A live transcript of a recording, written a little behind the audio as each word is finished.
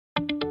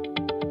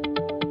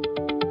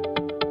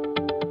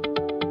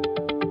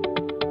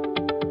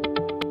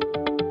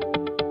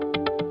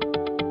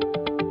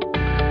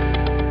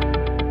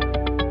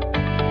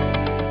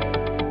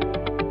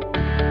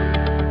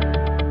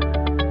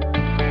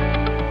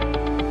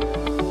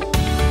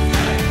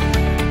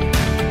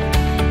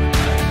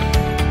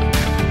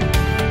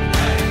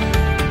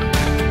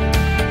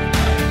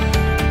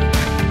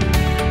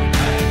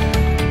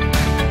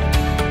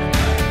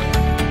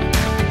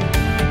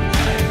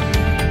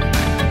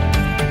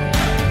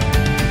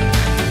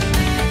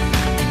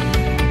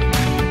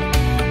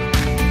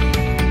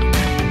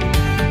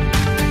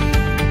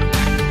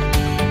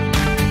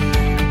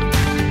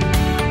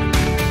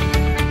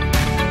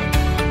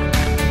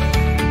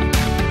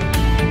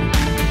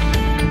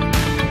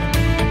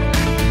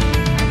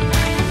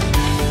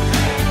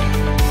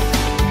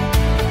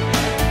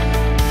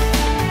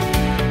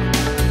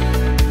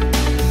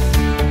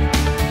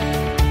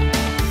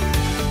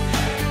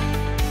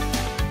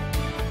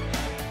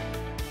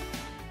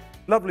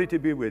lovely to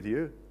be with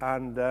you,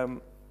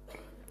 and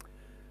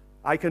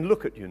I can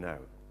look at you now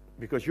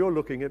because you're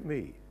looking at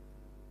me.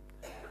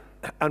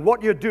 And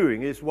what you're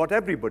doing is what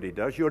everybody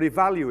does. You're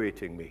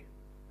evaluating me.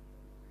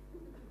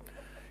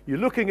 You're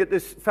looking at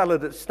this fella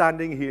that's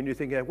standing here and you're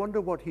thinking, I wonder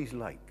what he's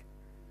like.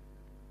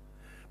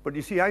 But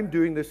you see, I'm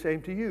doing the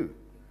same to you.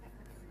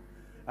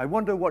 I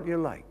wonder what you're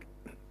like.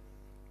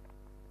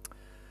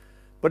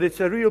 But it's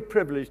a real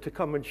privilege to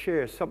come and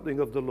share something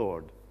of the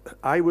Lord.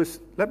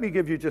 Let me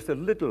give you just a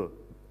little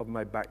of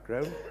my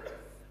background.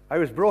 I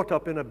was brought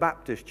up in a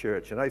Baptist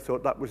church, and I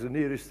thought that was the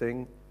nearest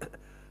thing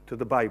to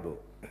the Bible.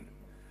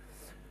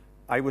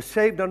 I was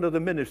saved under the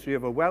ministry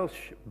of a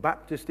Welsh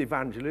Baptist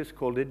evangelist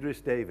called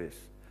Idris Davis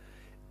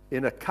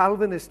in a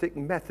Calvinistic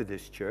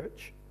Methodist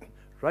church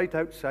right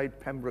outside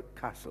Pembroke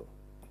Castle.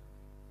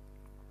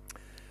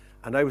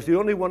 And I was the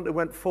only one that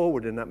went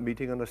forward in that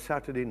meeting on a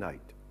Saturday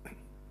night.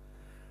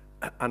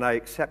 And I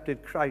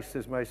accepted Christ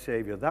as my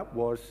Savior. That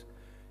was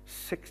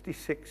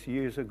 66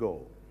 years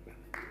ago.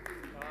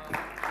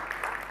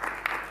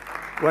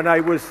 When I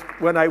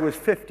was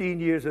 15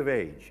 years of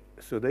age.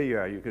 So there you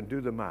are, you can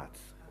do the maths.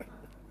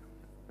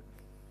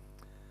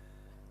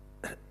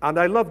 And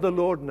I love the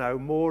Lord now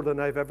more than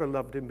I've ever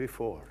loved him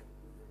before.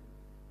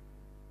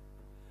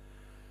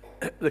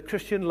 The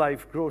Christian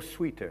life grows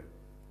sweeter,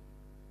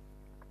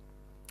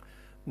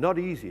 not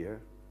easier.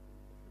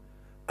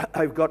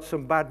 I've got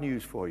some bad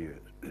news for you.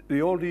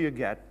 The older you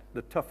get,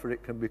 the tougher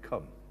it can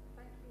become.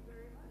 Thank you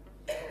very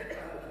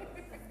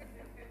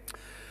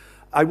much.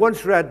 I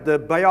once read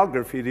the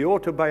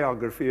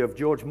autobiography of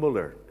George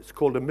Muller. It's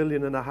called 1.5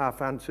 million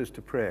Answers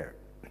to Prayer.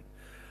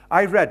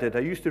 I read it. I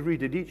used to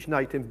read it each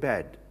night in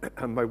bed,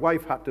 and my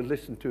wife had to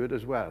listen to it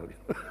as well.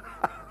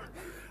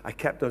 I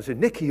kept on saying,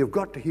 Nicky, you've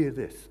got to hear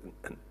this.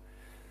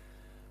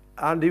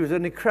 And he was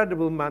an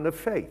incredible man of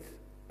faith.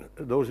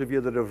 Those of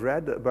you that have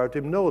read about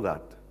him know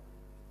that.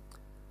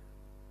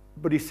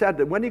 But he said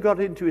that when he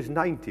got into his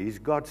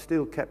 90s, God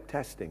still kept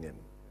testing him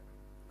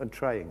and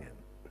trying him.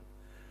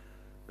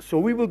 So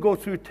we will go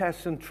through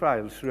tests and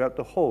trials throughout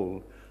the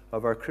whole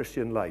of our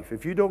Christian life.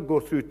 If you don't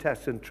go through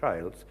tests and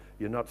trials,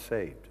 you're not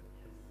saved.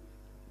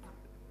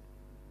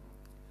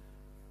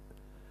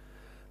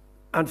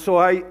 And so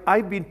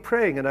I've been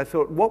praying, and I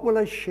thought, what will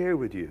I share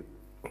with you?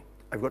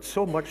 I've got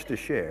so much to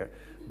share.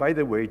 By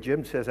the way,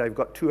 Jim says I've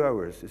got 2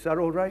 hours. Is that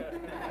all right?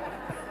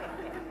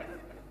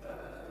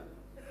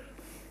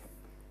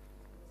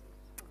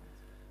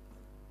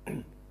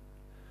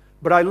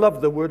 But I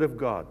love the Word of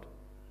God.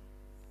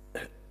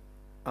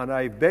 And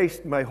I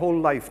based my whole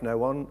life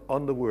now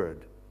on the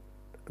Word.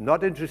 I'm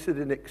not interested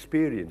in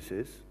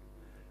experiences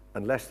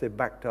unless they're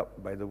backed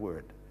up by the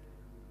Word.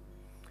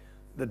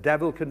 The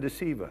devil can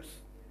deceive us.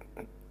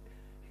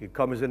 He can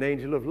come as an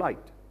angel of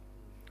light.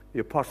 The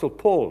Apostle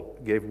Paul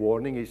gave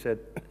warning. He said,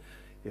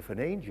 if an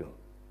angel,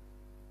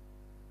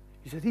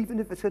 he said, even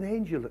if it's an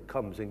angel that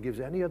comes and gives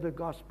any other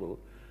gospel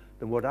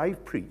than what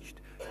I've preached,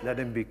 let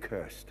him be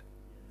cursed.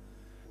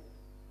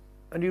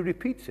 And he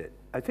repeats it.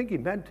 I think he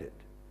meant it.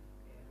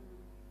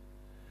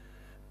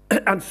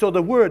 And so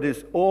the Word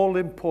is all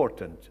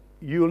important.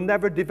 You'll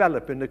never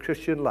develop in the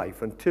Christian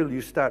life until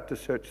you start to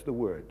search the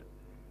Word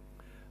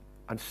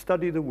and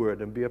study the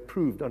Word and be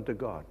approved unto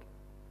God.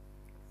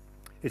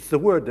 It's the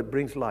Word that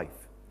brings life.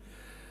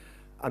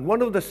 And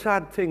one of the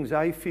sad things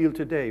I feel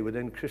today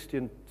within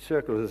Christian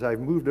circles as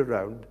I've moved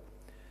around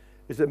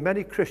is that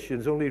many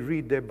Christians only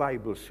read their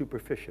Bibles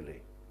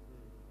superficially.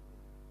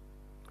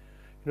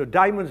 You know,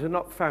 diamonds are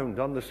not found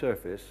on the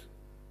surface.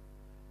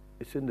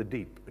 It's in the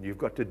deep, and you've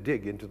got to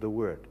dig into the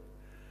Word.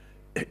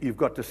 You've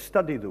got to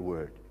study the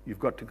Word. You've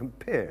got to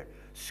compare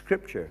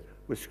Scripture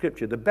with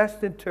Scripture. The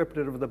best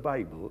interpreter of the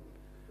Bible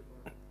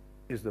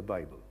is the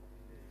Bible.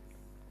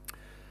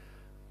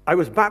 I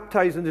was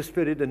baptized in the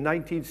Spirit in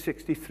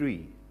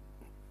 1963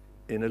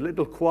 in a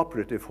little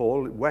cooperative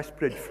hall at West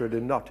Bridgeford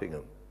in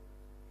Nottingham.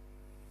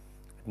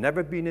 I'd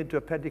never been into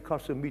a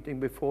Pentecostal meeting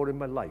before in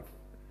my life,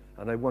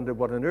 and I wondered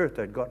what on earth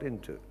I'd got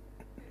into.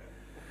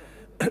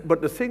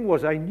 But the thing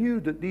was, I knew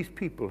that these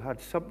people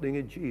had something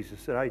in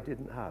Jesus that I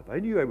didn't have. I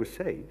knew I was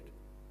saved,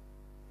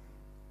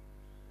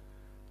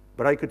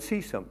 but I could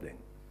see something.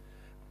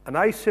 And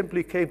I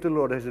simply came to the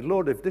Lord. I said,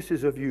 Lord, if this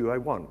is of you, I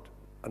want.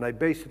 And I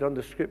based it on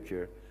the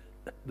Scripture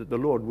that the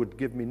Lord would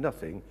give me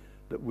nothing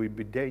that would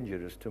be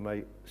dangerous to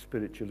my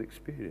spiritual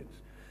experience.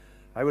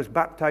 I was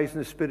baptized in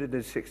the Spirit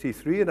in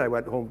 63, and I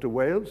went home to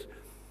Wales.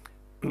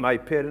 My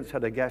parents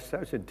had a guest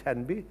house in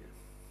Tenby,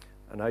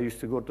 and I used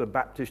to go to the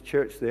Baptist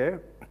church there.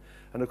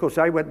 And of course,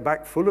 I went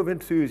back full of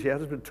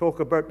enthusiasm to talk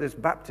about this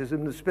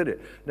baptism in the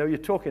Spirit. Now, you're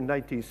talking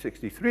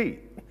 1963,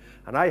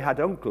 and I had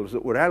uncles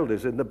that were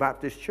elders in the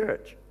Baptist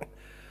church.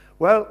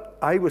 Well,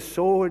 I was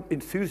so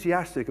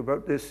enthusiastic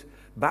about this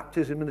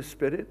baptism in the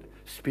Spirit,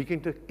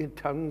 speaking in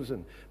tongues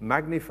and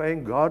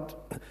magnifying God,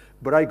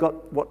 but I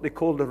got what they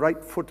call the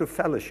right foot of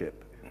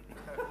fellowship.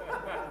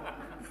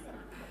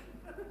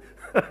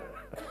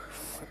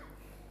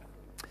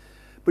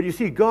 But you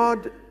see,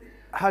 God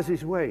has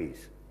his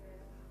ways.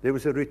 There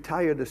was a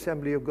retired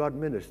Assembly of God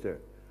minister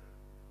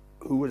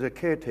who was a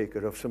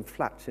caretaker of some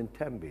flats in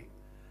Tenby.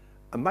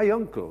 And my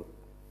uncle,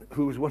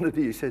 who was one of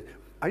these, said,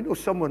 I know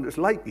someone that's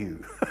like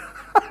you.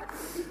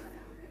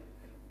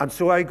 And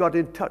so I got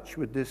in touch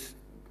with this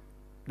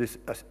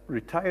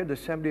retired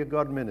Assembly of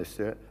God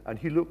minister, and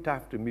he looked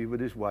after me with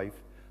his wife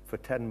for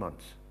 10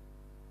 months.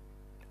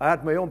 I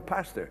had my own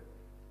pastor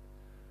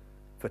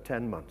for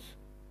 10 months.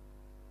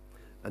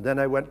 And then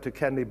I went to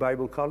Kenley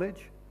Bible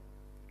College.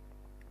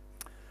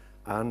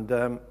 And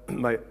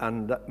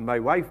my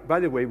wife, by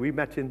the way, we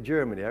met in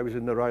Germany. I was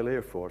in the Royal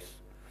Air Force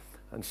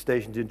and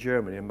stationed in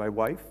Germany. And my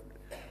wife,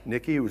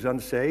 Nikki, who was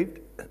unsaved,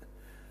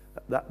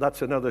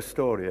 that's another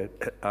story.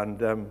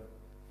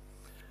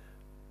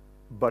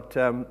 But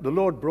the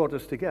Lord brought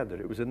us together.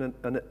 It was an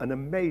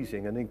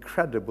amazing and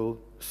incredible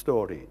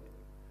story.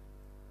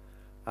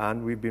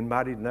 And we've been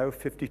married now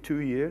 52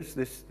 years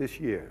this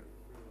year.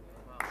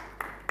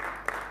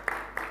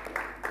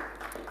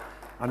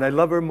 And I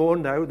love her more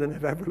now than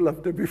I've ever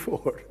loved her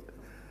before.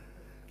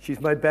 She's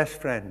my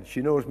best friend.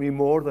 She knows me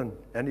more than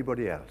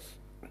anybody else.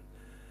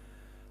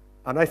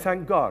 And I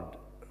thank God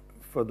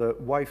for the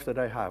wife that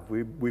I have.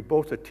 We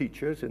both are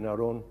teachers in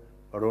our own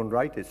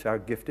right. It's our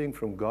gifting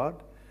from God.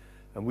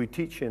 And we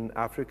teach in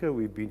Africa.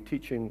 We've been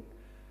teaching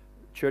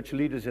church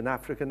leaders in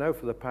Africa now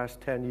for the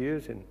past 10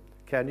 years in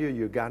Kenya,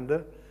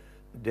 Uganda.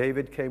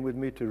 David came with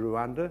me to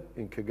Rwanda,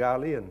 in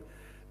Kigali, and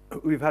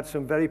we've had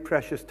some very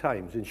precious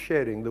times in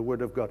sharing the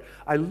Word of God.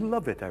 I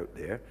love it out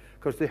there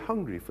because they're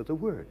hungry for the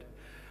Word.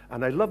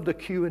 And I love the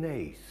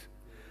Q&As.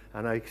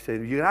 And I say,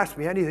 you can ask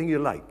me anything you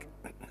like.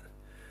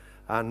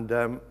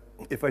 And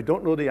if I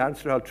don't know the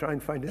answer, I'll try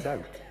and find it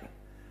out.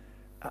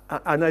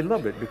 And I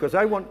love it because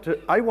I want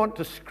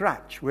to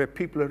scratch where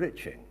people are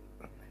itching.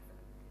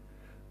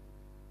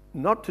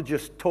 Not to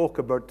just talk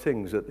about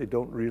things that they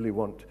don't really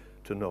want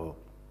to know.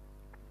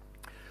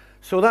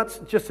 So that's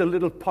just a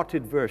little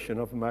potted version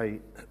of my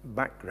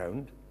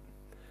background.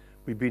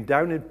 We've been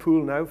down in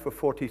Poole now for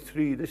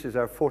 43. This is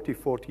our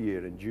 44th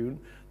year. In June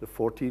the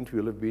 14th,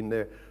 we'll have been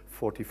there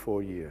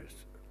 44 years.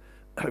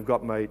 I've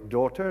got my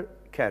daughter,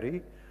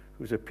 Kerry,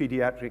 who's a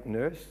pediatric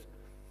nurse.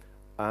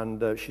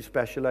 And she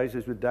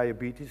specializes with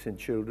diabetes in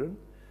children.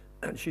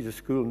 And she's a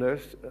school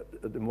nurse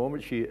at the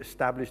moment. She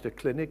established a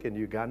clinic in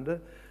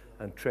Uganda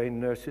and trained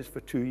nurses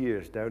for 2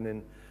 years down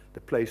in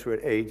the place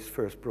where AIDS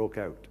first broke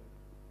out.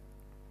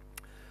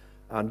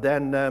 And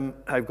then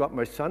I've got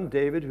my son,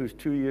 David, who's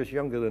 2 years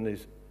younger than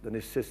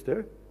his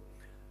sister.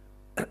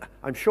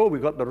 I'm sure we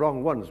got the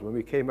wrong ones when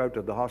we came out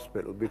of the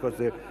hospital because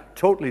they're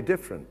totally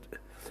different.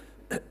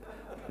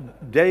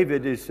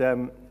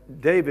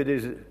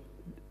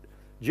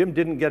 Jim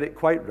didn't get it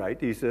quite right.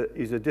 He's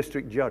a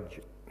district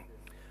judge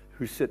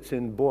who sits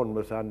in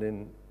Bournemouth and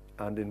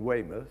in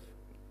Weymouth.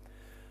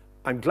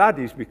 I'm glad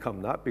he's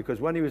become that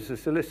because when he was a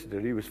solicitor,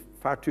 he was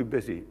far too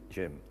busy,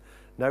 Jim.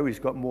 Now he's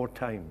got more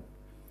time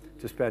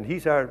to spend.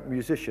 He's our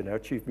musician, our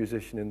chief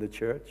musician in the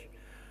church,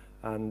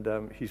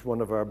 and he's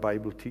one of our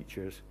Bible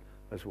teachers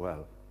as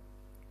well.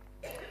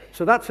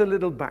 So that's a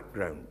little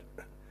background.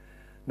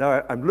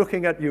 Now, I'm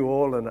looking at you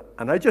all, and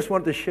I just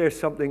want to share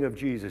something of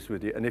Jesus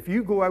with you. And if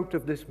you go out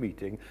of this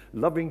meeting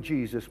loving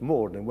Jesus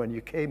more than when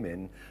you came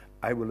in,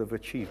 I will have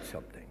achieved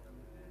something.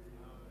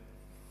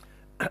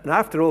 And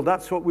after all,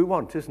 that's what we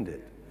want, isn't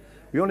it?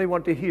 We only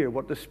want to hear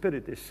what the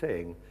Spirit is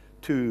saying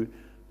to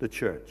the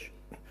church.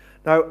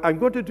 Now, I'm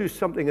going to do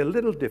something a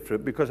little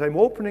different because I'm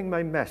opening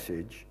my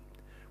message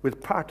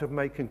with part of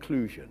my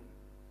conclusion.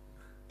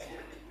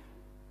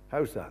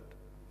 How's that?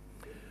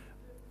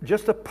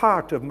 Just a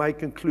part of my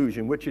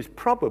conclusion, which is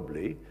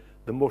probably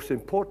the most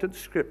important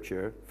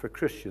scripture for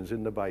Christians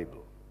in the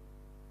Bible.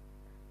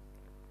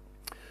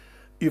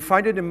 You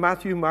find it in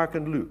Matthew, Mark,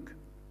 and Luke.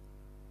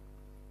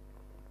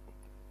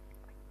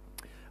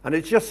 And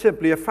it's just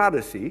simply a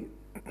Pharisee.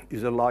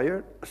 He's a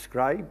lawyer, a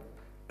scribe,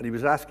 and he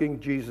was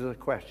asking Jesus a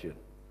question.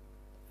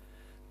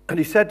 And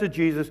he said to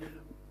Jesus,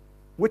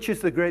 which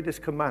is the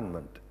greatest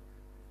commandment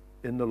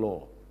in the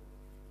law?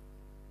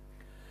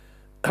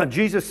 And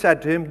Jesus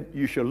said to him,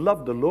 you shall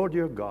love the Lord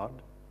your God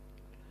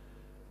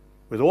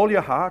with all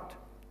your heart,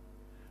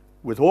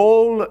 with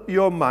all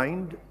your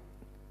mind,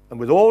 and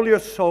with all your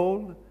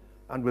soul,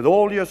 and with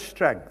all your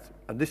strength.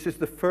 And this is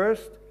the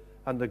first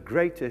and the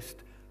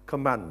greatest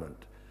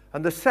commandment.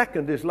 And the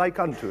second is like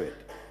unto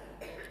it.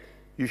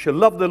 You shall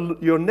love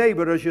your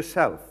neighbor as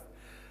yourself.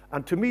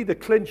 And to me, the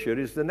clincher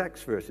is the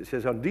next verse. It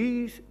says, on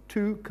these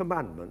two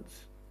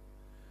commandments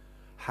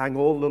hang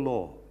all the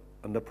law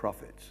and the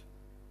prophets.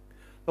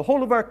 The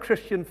whole of our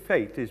Christian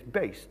faith is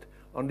based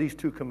on these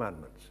two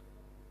commandments.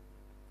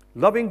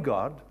 Loving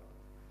God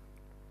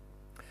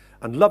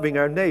and loving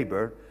our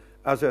neighbor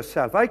as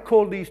ourselves. I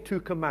call these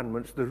two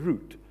commandments the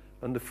root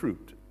and the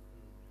fruit.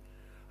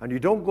 And you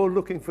don't go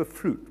looking for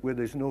fruit where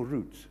there's no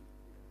roots.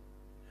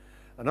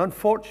 And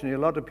unfortunately, a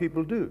lot of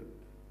people do.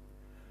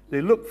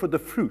 They look for the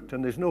fruit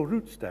and there's no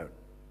roots down.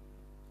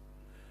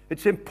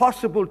 It's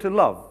impossible to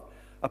love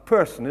a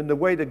person in the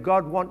way that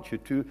God wants you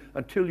to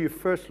until you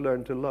first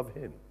learn to love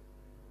him.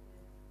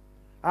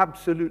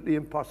 Absolutely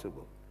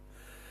impossible.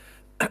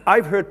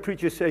 I've heard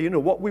preachers say,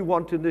 what we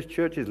want in this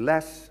church is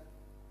less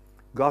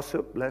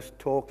gossip, less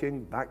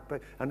talking,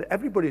 backbite. And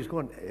everybody's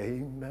going,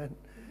 amen,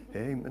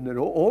 amen. They're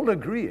all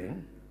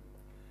agreeing.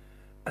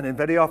 And then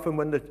very often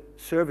when the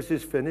service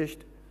is finished,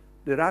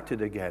 they're at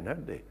it again,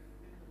 aren't they?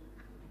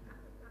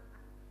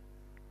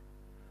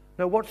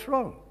 Now, what's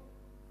wrong?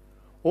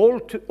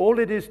 All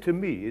it is to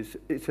me is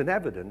it's an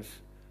evidence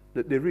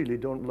that they really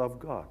don't love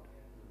God.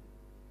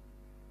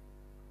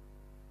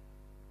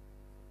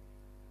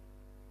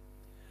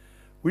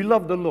 We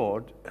love the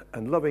Lord,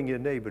 and loving your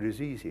neighbor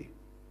is easy.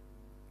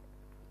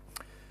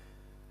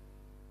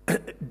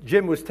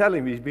 Jim was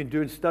telling me he's been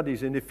doing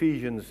studies in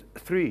Ephesians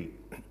 3.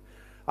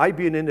 I've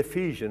been in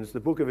Ephesians, the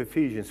book of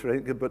Ephesians, for I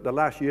think about the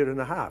last year and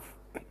a half.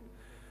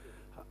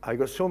 I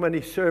got so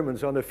many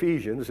sermons on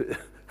Ephesians.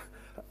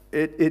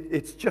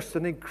 It's just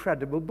an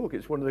incredible book.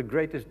 It's one of the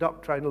greatest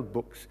doctrinal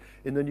books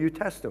in the New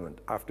Testament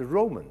after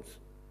Romans.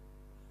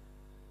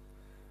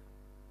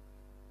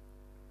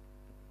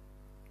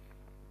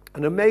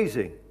 An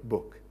amazing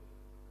book.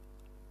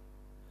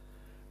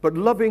 But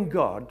loving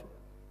God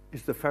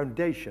is the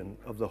foundation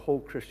of the whole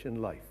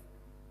Christian life.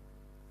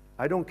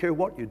 I don't care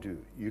what you do.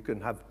 You can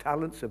have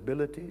talents,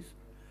 abilities.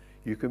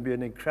 You can be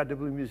an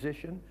incredible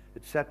musician,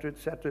 etc.,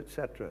 etc.,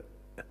 etc.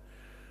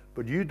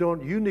 But you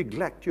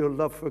neglect your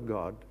love for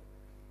God,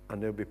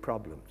 and there'll be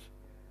problems.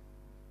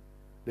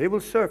 They will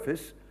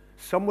surface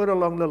somewhere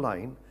along the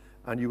line,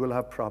 and you will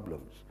have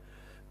problems.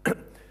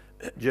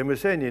 Jim was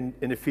saying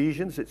in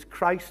Ephesians, it's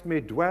Christ may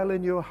dwell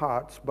in your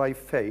hearts by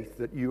faith,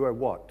 that you are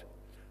what?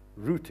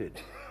 Rooted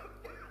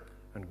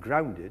and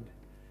grounded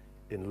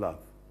in love.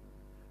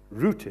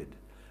 Rooted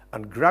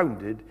and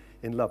grounded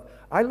in love.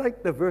 I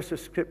like the verse of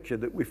scripture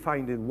that we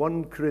find in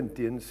 1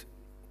 Corinthians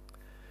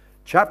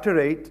chapter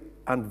 8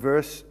 and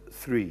verse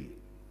 3.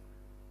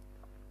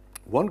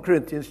 1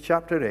 Corinthians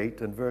chapter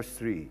 8 and verse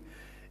 3.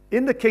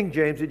 In the King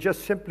James, it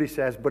just simply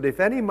says, but if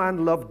any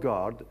man love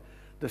God,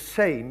 the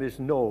same is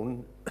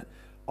known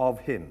of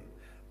him.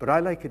 But I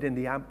like it in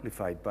the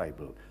Amplified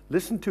Bible.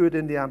 Listen to it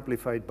in the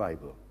Amplified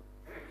Bible.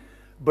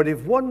 But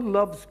if one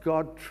loves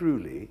God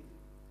truly,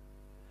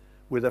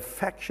 with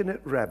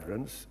affectionate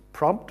reverence,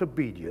 prompt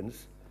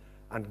obedience,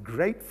 and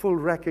grateful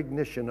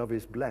recognition of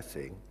his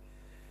blessing,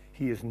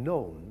 he is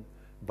known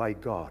by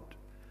God,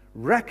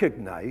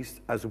 recognized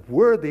as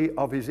worthy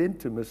of his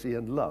intimacy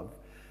and love,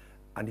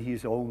 and he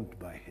is owned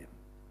by him.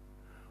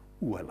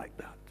 Ooh, I like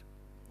that.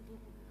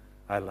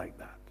 I like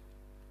that.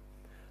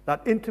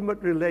 That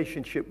intimate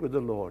relationship with the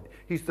Lord.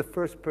 He's the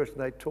first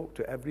person I talk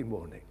to every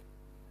morning.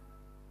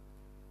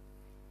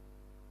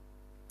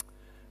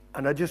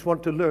 And I just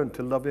want to learn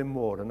to love him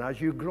more. And as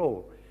you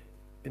grow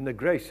in the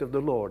grace of the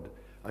Lord,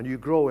 and you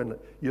grow in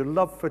your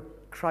love for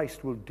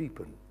Christ will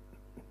deepen.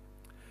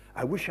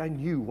 I wish I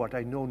knew what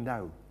I know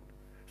now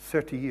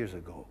 30 years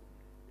ago.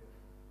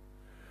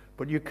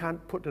 But you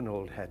can't put an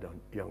old head on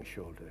young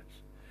shoulders.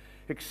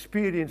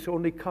 Experience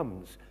only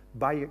comes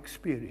by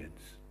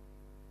experience.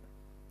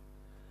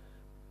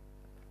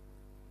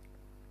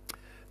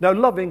 Now,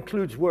 love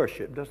includes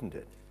worship, doesn't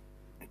it?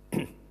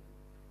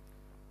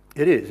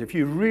 It is. If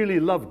you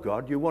really love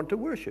God, you want to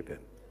worship him.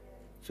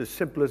 It's as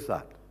simple as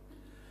that.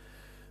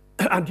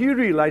 And you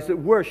realize that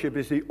worship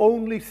is the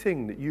only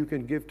thing that you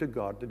can give to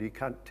God that he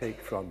can't take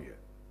from you.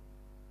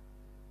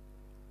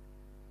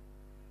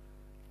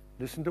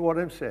 Listen to what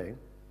I'm saying.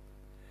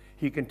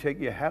 He can take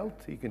your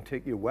health, he can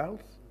take your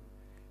wealth,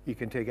 he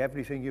can take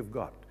everything you've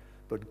got,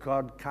 but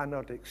God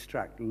cannot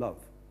extract love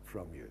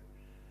from you.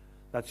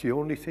 That's the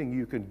only thing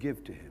you can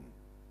give to him.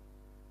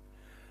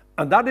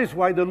 And that is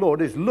why the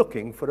Lord is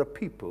looking for a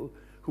people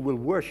who will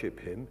worship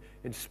him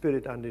in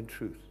spirit and in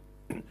truth.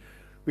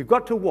 We've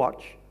got to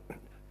watch.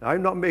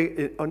 I'm not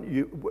making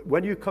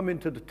when you come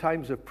into the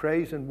times of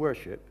praise and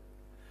worship,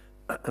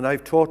 and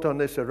I've taught on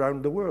this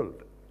around the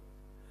world.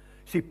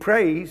 See,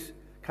 praise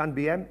can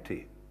be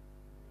empty.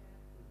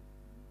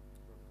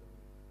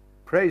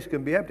 Praise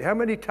can be empty. How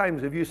many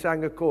times have you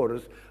sang a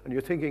chorus and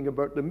you're thinking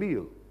about the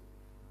meal?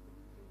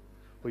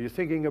 Or you're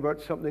thinking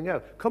about something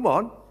else? Come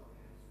on.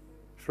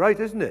 It's right,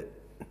 isn't it?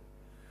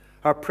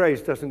 Our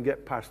praise doesn't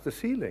get past the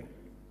ceiling.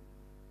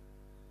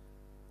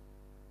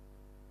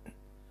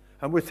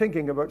 And we're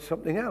thinking about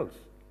something else.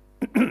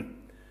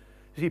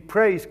 See,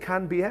 praise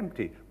can be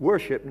empty.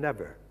 Worship,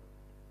 never.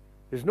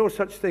 There's no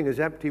such thing as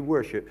empty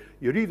worship.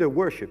 You're either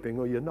worshiping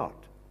or you're not.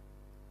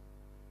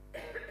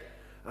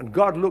 And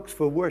God looks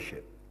for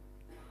worship.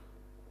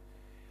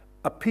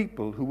 A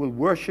people who will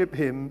worship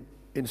him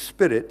in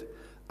spirit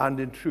and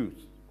in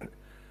truth.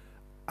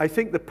 I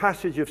think the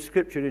passage of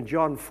Scripture in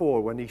John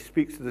 4, when he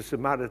speaks to the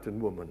Samaritan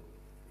woman,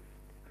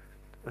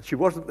 and she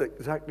wasn't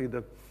exactly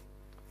the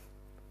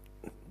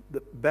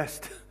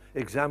best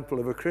example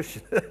of a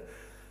Christian.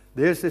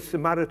 There's this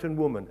Samaritan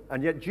woman,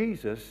 and yet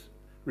Jesus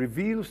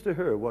reveals to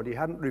her what he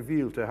hadn't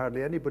revealed to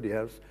hardly anybody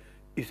else.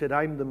 He said,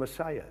 I'm the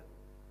Messiah.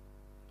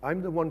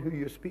 I'm the one who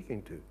you're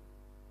speaking to.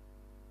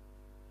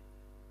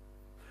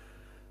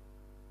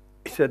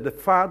 He said, the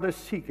Father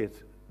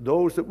seeketh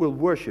those that will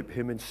worship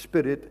him in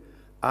spirit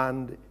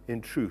and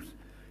in truth.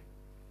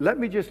 let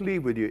me just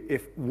leave with you.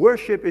 If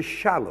worship is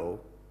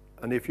shallow,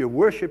 and if your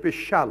worship is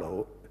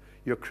shallow,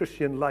 your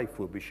Christian life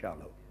will be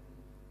shallow.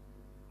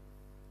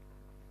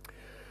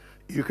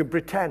 You can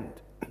pretend.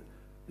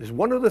 There's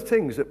one of the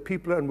things that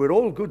people, and we're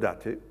all good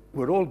at it,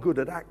 we're all good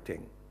at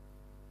acting.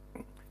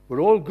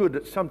 We're all good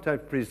at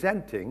sometimes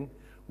presenting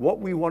what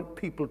we want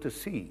people to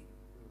see.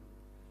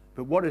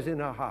 But what is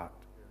in our heart?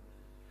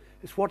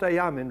 It's what I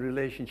am in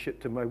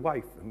relationship to my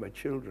wife and my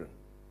children.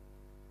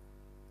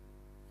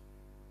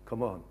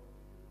 Come on.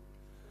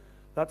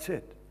 That's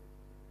it.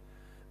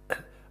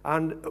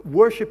 And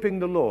worshiping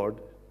the Lord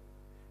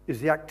is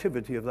the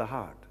activity of the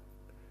heart.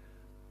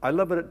 I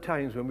love it at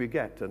times when we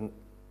get, and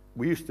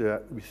we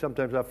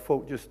sometimes have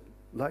folk just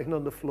lying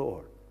on the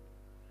floor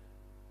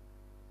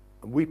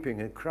and weeping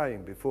and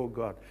crying before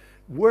God.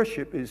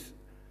 Worship is,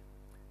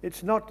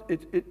 it's not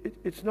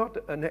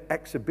an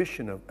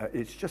exhibition of,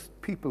 it's just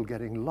people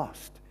getting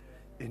lost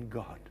in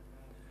God,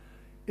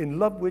 in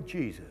love with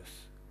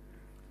Jesus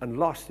and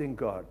lost in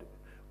God.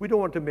 We don't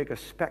want to make a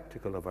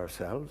spectacle of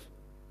ourselves.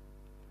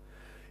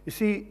 You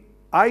see,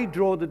 I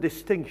draw the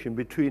distinction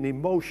between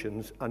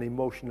emotions and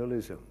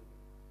emotionalism.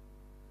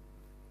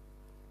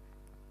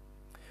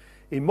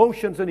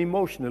 Emotions and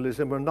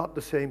emotionalism are not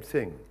the same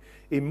thing.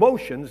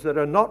 Emotions that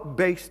are not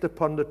based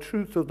upon the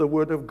truth of the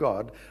Word of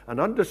God and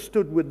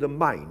understood with the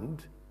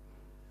mind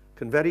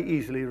can very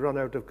easily run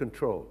out of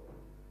control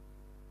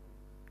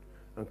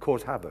and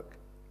cause havoc.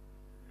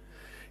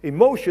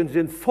 Emotions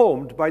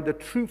informed by the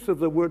truth of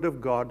the Word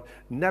of God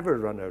never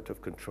run out of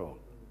control.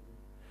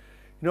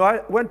 You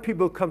know, when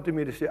people come to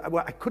me to say,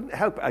 well, I couldn't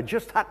help it, I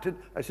just had to,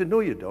 I said, no,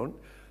 you don't.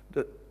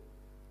 The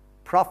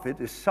prophet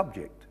is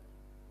subject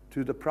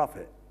to the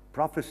prophet.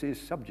 Prophecy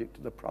is subject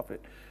to the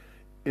prophet.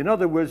 In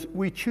other words,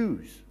 we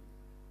choose.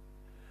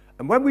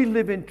 And when we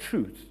live in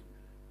truth,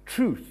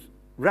 truth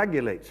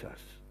regulates us.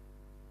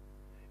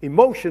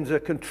 Emotions are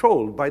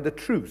controlled by the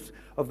truth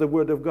of the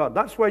Word of God.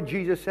 That's why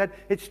Jesus said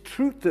it's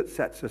truth that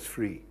sets us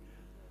free,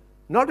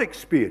 not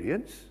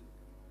experience.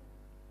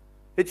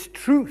 It's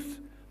truth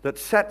that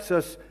sets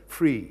us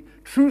free.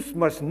 Truth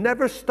must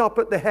never stop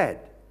at the head.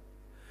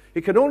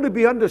 It can only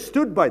be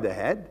understood by the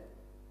head,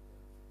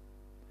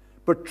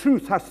 but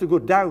truth has to go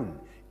down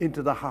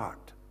into the heart.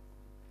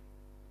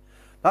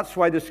 That's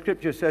why the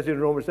scripture says in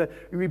Romans that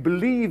we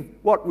believe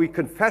what we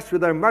confess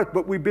with our mouth,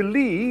 but we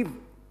believe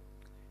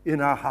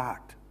in our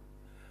heart.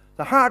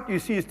 The heart, you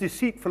see, is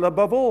deceitful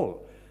above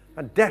all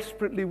and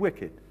desperately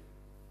wicked.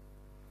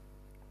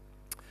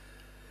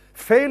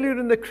 Failure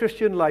in the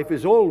Christian life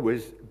is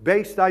always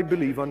based, I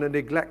believe, on a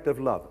neglect of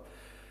love.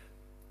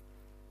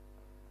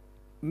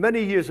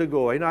 Many years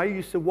ago, and I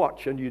used to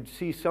watch, and you'd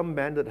see some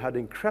men that had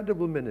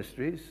incredible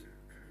ministries,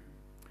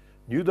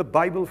 knew the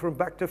Bible from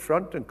back to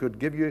front and could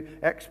give you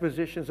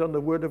expositions on the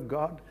Word of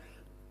God,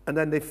 and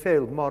then they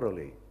failed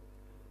morally,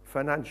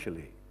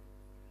 financially,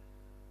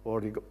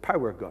 or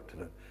power got to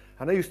them.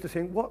 And I used to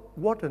think,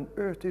 what on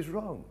earth is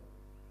wrong?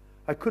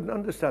 I couldn't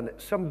understand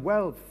it. Some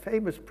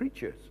famous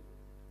preachers.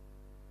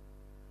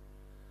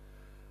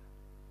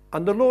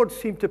 And the Lord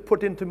seemed to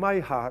put into my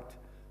heart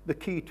the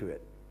key to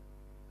it,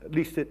 at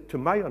least to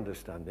my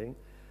understanding.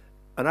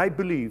 And I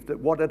believe that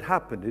what had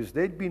happened is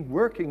they'd been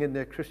working in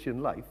their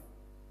Christian life,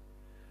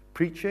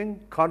 preaching,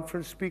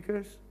 conference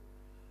speakers.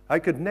 I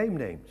could name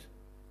names.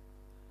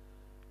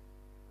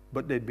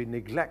 But they'd been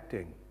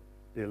neglecting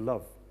their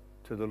love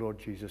to the Lord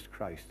Jesus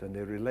Christ and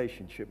their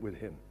relationship with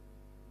Him.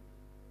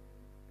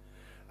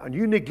 And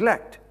you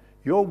neglect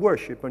your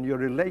worship and your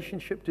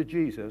relationship to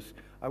Jesus,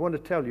 I want to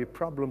tell you,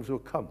 problems will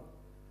come.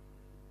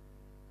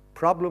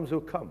 Problems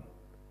will come,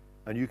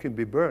 and you can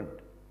be burned.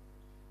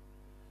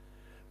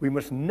 We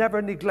must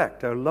never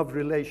neglect our love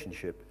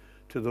relationship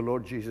to the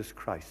Lord Jesus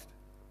Christ.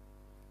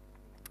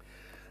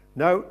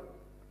 Now,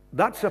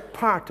 that's a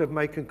part of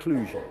my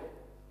conclusion.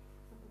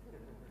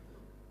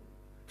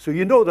 So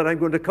you know that I'm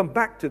going to come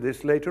back to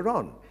this later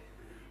on,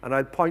 and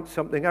I'll point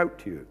something out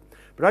to you.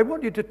 But I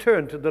want you to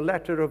turn to the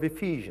letter of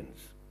Ephesians.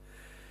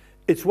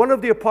 It's one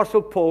of the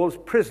Apostle Paul's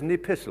prison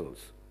epistles,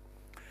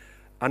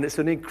 and it's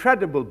an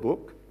incredible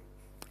book.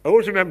 I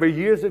always remember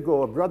years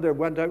ago, a brother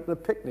went out on a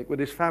picnic with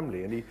his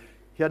family, and he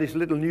had his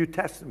little New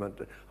Testament.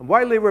 And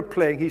while they were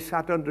playing, he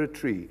sat under a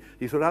tree.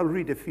 He thought, I'll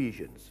read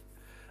Ephesians.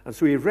 And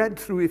so he read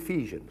through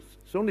Ephesians.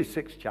 It's only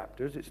 6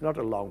 chapters. It's not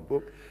a long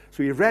book.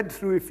 So he read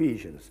through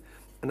Ephesians.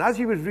 And as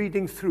he was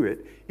reading through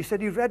it, he said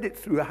he read it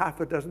through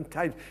 6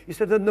 times. He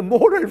said, and the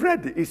more I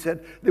read it, he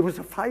said, there was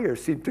a fire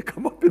seemed to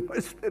come up in my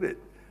spirit.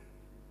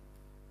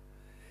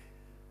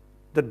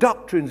 The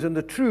doctrines and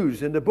the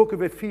truths in the book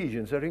of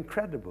Ephesians are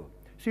incredible.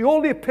 See,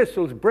 all the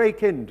epistles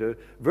break into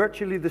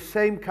virtually the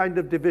same kind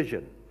of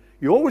division.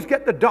 You always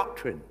get the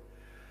doctrine.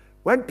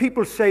 When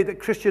people say that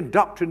Christian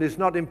doctrine is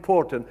not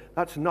important,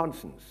 that's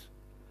nonsense.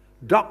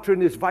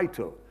 Doctrine is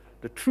vital.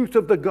 The truth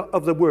of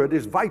the word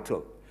is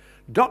vital.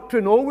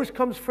 Doctrine always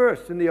comes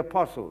first in the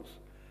epistles,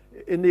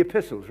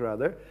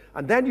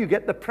 and then you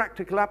get the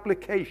practical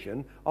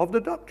application of the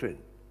doctrine.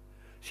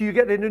 So you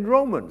get it in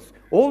Romans.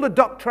 All the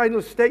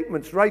doctrinal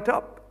statements right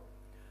up.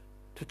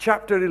 to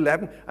chapter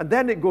 11, and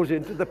then it goes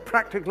into the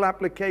practical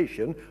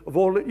application of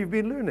all that you've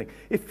been learning.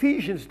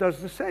 Ephesians does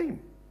the same.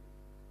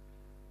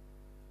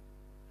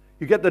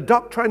 You get the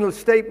doctrinal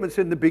statements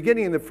in the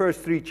beginning in the first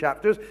 3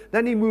 chapters,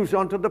 then he moves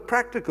on to the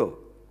practical.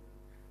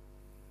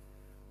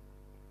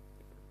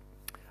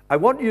 I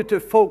want you to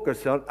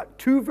focus on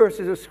 2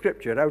 verses of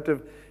Scripture out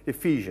of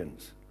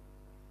Ephesians.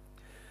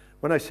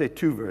 When I say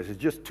 2 verses,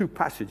 just 2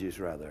 passages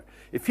rather.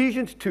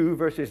 Ephesians 2,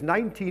 verses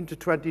 19 to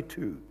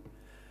 22.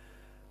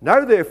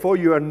 Now therefore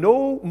you are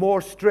no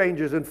more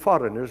strangers and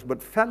foreigners,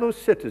 but fellow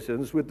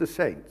citizens with the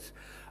saints,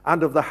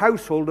 and of the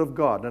household of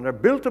God, and are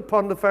built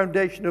upon the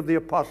foundation of the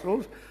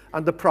apostles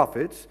and the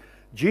prophets,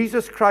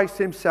 Jesus Christ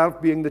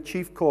himself being the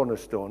chief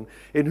cornerstone,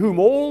 in whom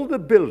all the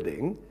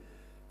building,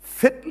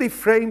 fitly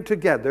framed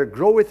together,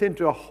 groweth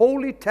into a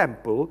holy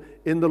temple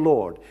in the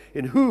Lord,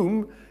 in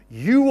whom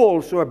you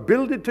also are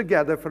builded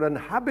together for an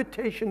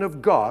habitation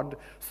of God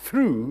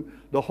through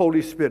the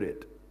Holy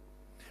Spirit.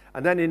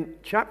 And then in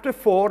chapter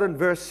 4 and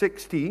verse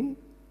 16,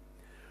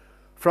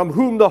 from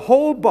whom the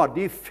whole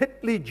body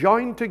fitly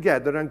joined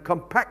together and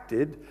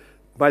compacted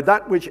by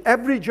that which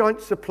every joint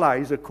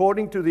supplies,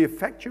 according to the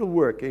effectual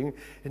working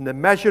in the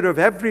measure of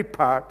every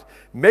part,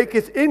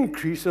 maketh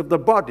increase of the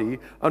body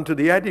unto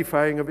the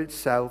edifying of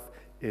itself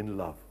in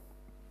love.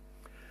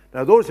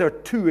 Now those are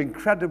 2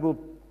 incredible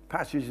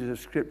passages of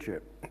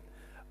Scripture.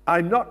 I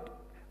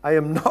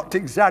am not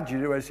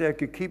exaggerating when I say I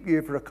could keep you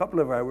here for a couple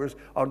of hours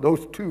on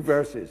those 2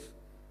 verses,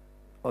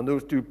 on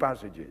those 2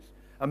 passages.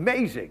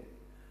 Amazing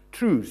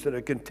truths that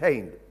are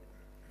contained.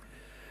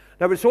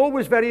 Now, it's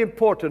always very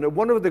important, and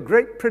one of the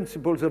great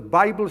principles of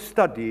Bible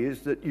study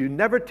is that you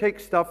never take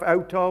stuff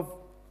out of,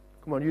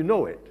 come on, you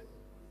know it.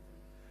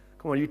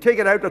 Come on, you take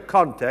it out of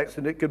context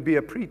and it can be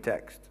a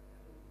pretext.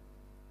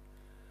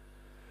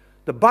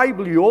 The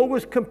Bible, you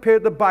always compare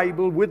the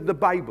Bible with the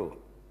Bible.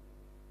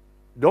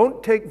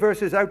 Don't take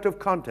verses out of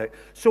context.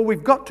 So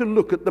we've got to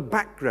look at the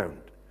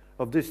background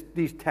of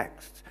these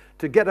texts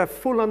to get a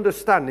full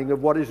understanding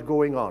of what is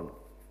going on.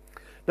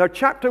 Now,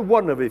 chapter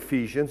 1 of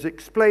Ephesians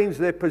explains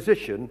their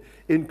position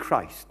in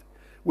Christ,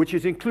 which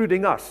is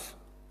including us.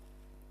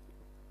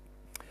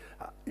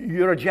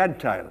 You're a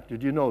Gentile.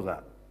 Did you know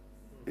that?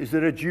 Is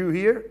there a Jew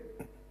here?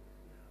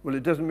 Well,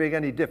 it doesn't make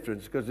any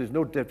difference because there's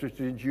no difference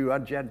between Jew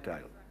and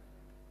Gentile.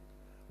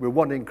 We're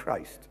one in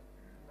Christ.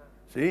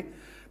 See?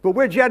 But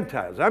we're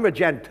Gentiles. I'm a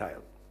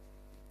Gentile.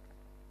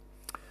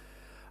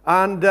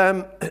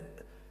 And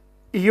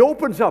he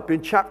opens up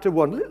in chapter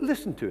 1.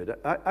 Listen to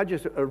it. I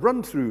just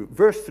run through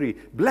verse 3.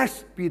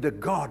 Blessed be the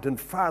God and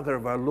Father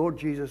of our Lord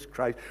Jesus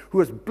Christ, who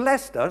has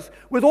blessed us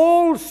with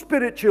all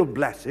spiritual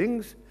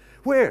blessings.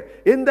 Where?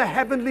 In the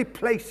heavenly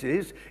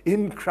places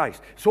in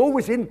Christ. It's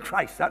always in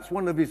Christ. That's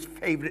one of his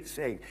favorite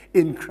sayings.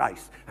 In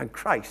Christ. And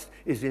Christ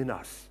is in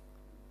us.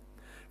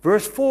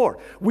 Verse 4.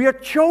 We are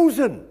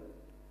chosen.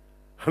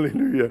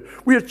 Hallelujah.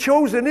 We are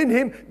chosen in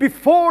him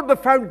before the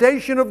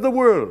foundation of the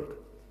world.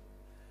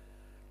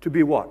 To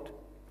be what?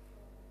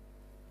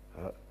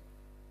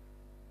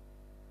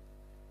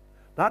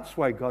 That's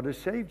why God has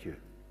saved you.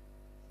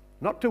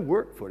 Not to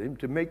work for him,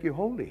 to make you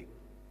holy.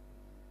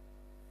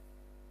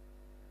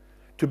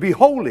 To be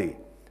holy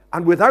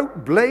and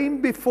without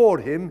blame before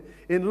him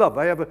in love.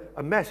 I have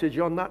a message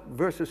on that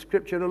verse of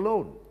Scripture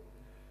alone.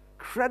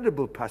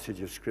 Incredible passage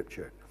of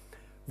Scripture.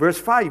 Verse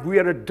 5, we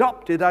are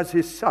adopted as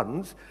his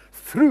sons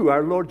through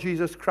our Lord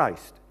Jesus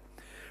Christ.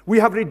 We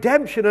have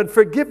redemption and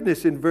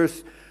forgiveness in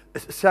verse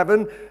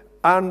 7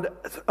 and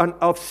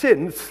of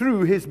sin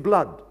through his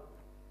blood.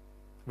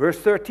 Verse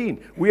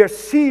 13, we are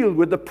sealed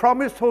with the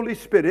promised Holy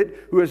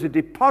Spirit, who is a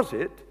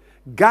deposit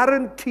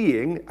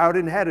guaranteeing our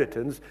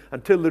inheritance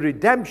until the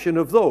redemption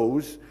of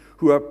those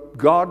who are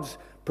God's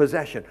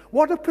possession.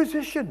 What a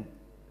position!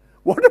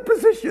 What a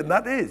position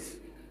that is!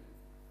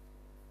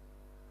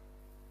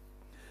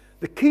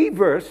 The key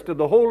verse to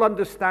the whole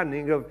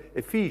understanding of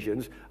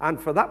Ephesians,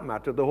 and for that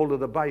matter, the whole of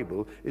the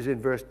Bible, is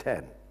in verse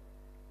 10.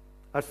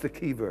 That's the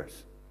key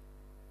verse.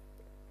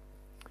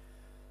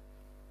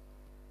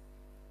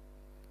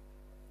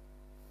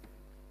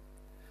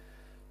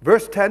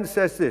 Verse 10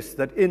 says this,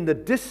 that in the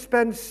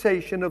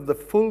dispensation of the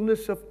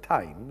fullness of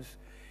times,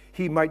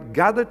 he might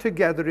gather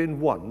together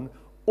in one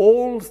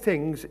all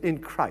things in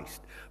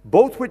Christ,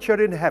 both which are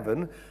in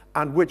heaven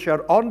and which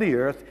are on the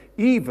earth,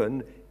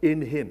 even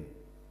in him.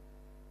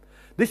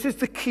 This is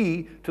the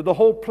key to the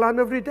whole plan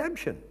of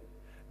redemption.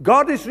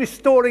 God is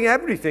restoring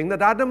everything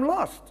that Adam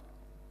lost.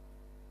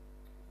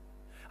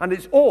 And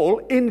it's all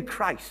in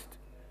Christ.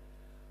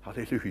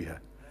 Hallelujah.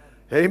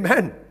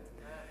 Amen.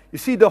 You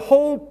see, the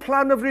whole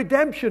plan of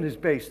redemption is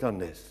based on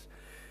this.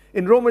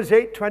 In Romans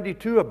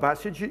 8:22,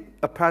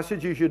 a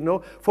passage you should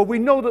know, for we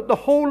know that the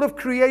whole of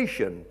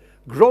creation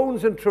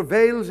groans and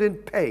travails in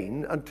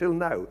pain until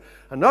now.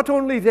 And not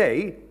only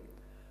they,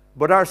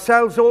 but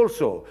ourselves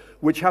also,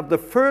 which have the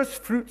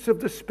first fruits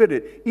of the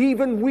Spirit,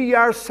 even we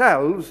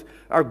ourselves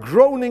are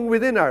groaning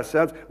within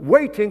ourselves,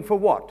 waiting for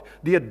what?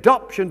 The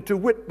adoption, to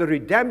wit, the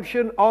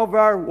redemption of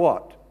our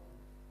what?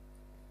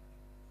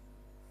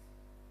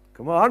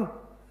 Come on.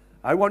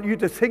 I want you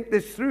to think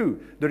this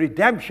through. The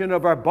redemption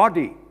of our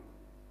body.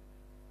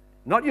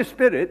 Not your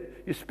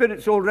spirit. Your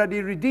spirit's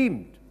already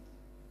redeemed.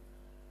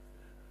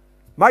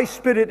 My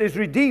spirit is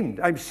redeemed.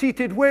 I'm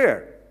seated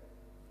where?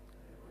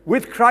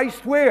 With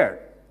Christ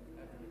where?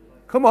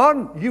 Come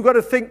on, you've got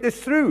to think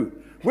this through.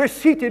 We're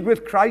seated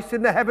with Christ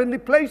in the heavenly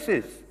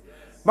places.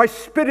 My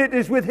spirit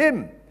is with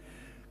him.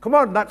 Come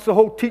on, that's the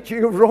whole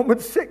teaching of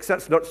Romans 6.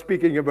 That's not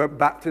speaking about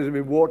baptism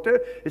in water.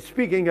 It's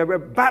speaking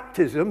about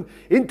baptism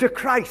into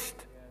Christ.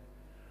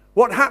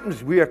 What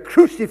happens? We are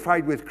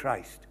crucified with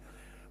Christ.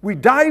 We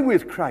die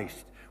with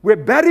Christ. We're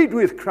buried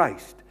with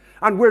Christ.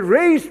 And we're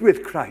raised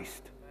with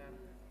Christ.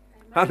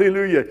 Amen.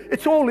 Hallelujah.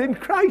 It's all in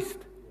Christ.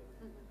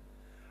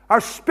 Our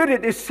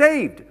spirit is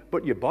saved,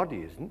 but your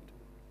body isn't.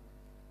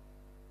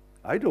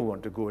 I don't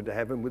want to go into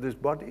heaven with this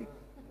body.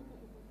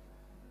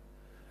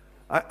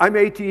 I'm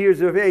 80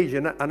 years of age,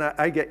 and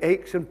I get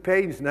aches and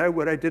pains now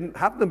where I didn't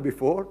have them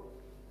before.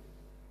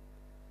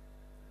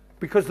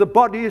 Because the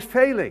body is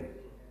failing.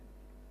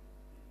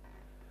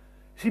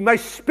 See, my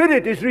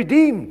spirit is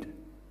redeemed,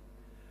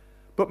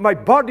 but my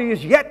body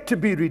is yet to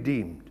be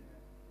redeemed.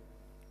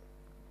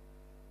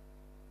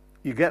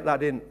 You get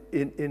that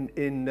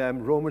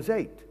in Romans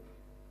 8.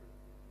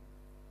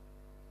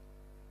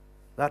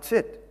 That's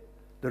it.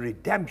 The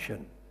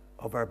redemption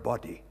of our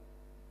body.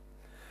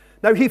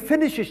 Now, he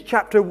finishes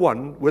chapter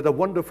 1 with a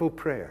wonderful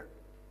prayer.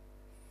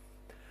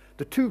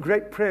 The two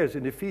great prayers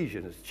in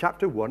Ephesians,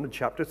 chapter 1 and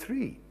chapter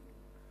 3.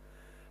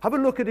 Have a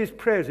look at his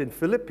prayers in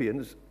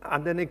Philippians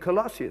and then in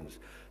Colossians.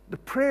 The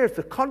prayers,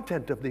 the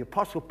content of the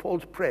Apostle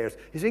Paul's prayers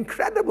is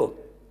incredible.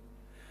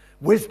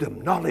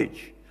 Wisdom,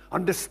 knowledge,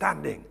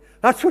 understanding.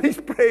 That's what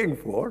he's praying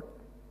for.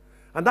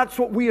 And that's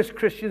what we as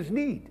Christians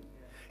need.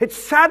 It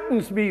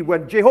saddens me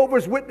when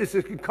Jehovah's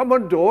Witnesses can come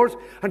on doors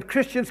and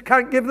Christians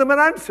can't give them an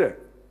answer.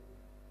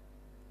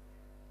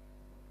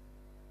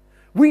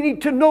 We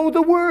need to know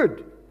the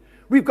Word.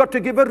 We've got to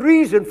give a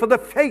reason for the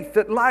faith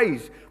that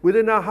lies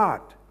within our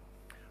heart.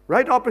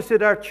 Right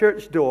opposite our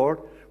church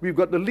door, we've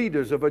got the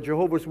leaders of a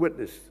Jehovah's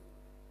Witness.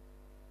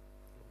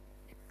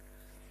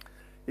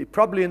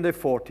 Probably in their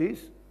 40s.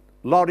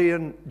 Laurie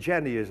and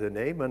Jenny is their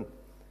name. And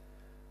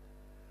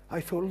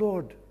I thought,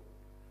 Lord,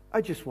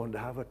 I just want to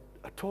have a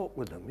talk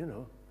with them, you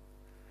know.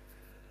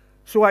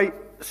 So I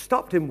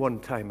stopped him one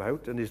time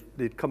out, and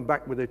they'd come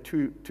back with their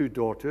two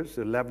daughters,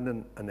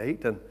 11 and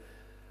 8,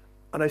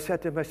 and I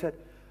said to him, I said,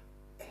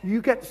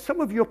 you get some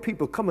of your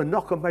people come and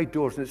knock on my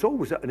doors, and it's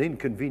always at an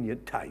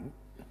inconvenient time.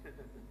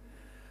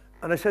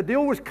 And I said, they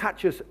always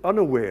catch us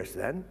unawares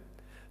then.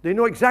 They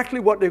know exactly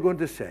what they're going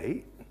to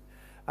say.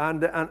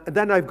 And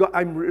then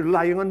I'm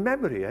relying on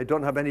memory. I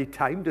don't have any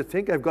time to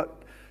think.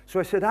 So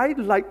I said, I'd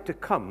like to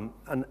come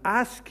and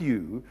ask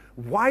you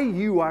why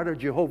you are a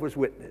Jehovah's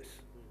Witness.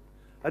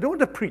 I don't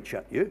want to preach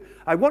at you.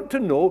 I want to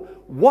know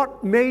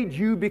what made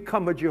you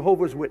become a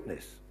Jehovah's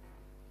Witness.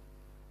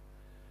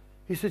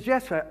 He says,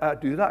 yes, I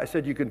do that. I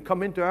said, you can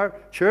come into our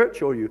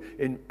church or you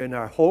in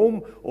our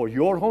home or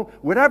your home,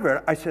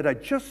 whatever. I said, I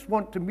just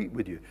want to meet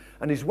with you.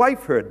 And his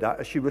wife heard that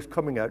as she was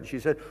coming out.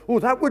 She said, oh,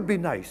 that would be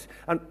nice.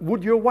 And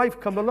would your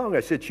wife come along? I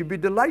said, she'd be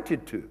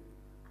delighted to.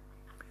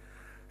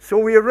 So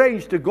we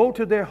arranged to go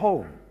to their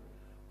home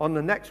on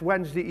the next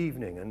Wednesday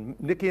evening. And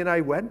Nikki and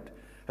I went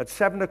at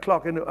 7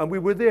 o'clock, and we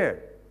were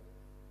there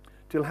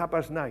till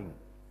 9:30,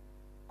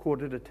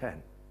 9:45.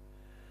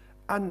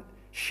 And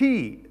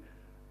she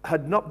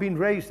had not been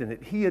raised in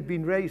it. He had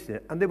been raised in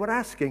it. And they were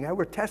asking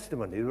our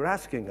testimony. They were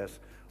asking us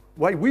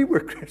why we were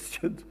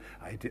Christians.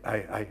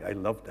 I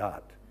loved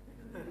that.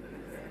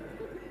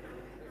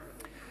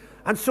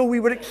 And so we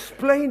were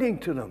explaining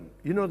to them,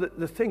 you know,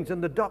 the things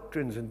and the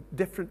doctrines and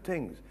different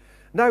things.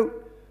 Now,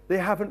 they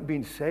haven't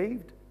been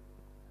saved.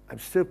 I'm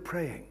still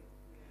praying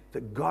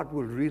that God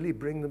will really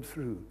bring them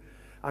through.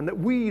 And that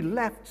we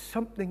left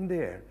something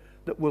there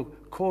that will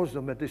cause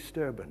them a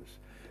disturbance.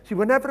 See,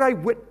 whenever I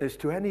witness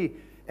to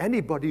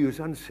anybody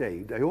who's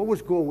unsaved, I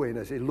always go away and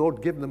I say,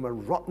 Lord, give them a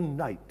rotten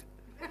night.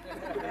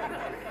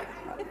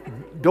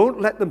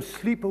 Don't let them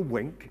sleep a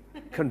wink.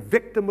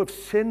 Convict them of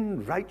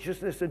sin,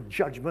 righteousness, and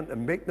judgment,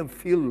 and make them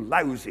feel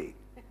lousy.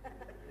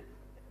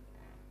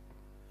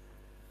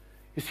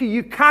 You see,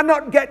 you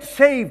cannot get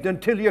saved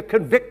until you're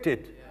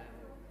convicted.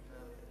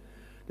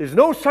 There's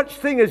no such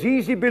thing as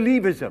easy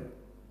believism.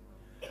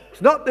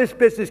 It's not this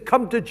business,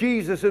 come to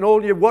Jesus and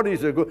all your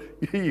worries are go.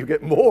 You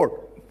get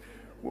more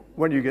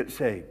when you get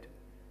saved.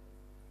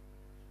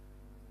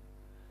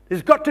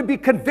 There's got to be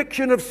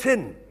conviction of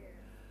sin.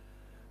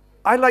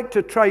 I like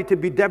to try to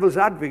be devil's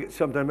advocate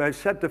sometimes. I've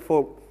said to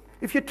folk,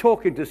 if you're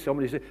talking to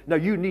somebody, say, now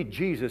you need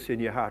Jesus in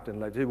your heart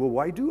and life. They say, well,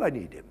 why do I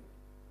need him?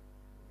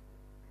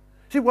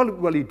 Say,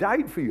 well, he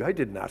died for you. I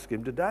didn't ask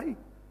him to die.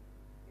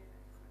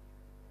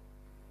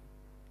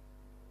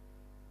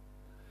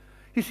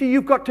 You see,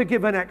 you've got to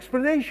give an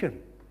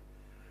explanation.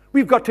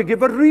 We've got to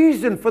give a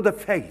reason for the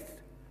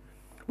faith.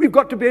 We've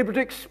got to be able to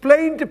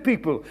explain to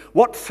people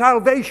what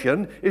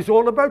salvation is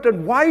all about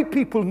and why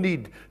people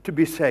need to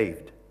be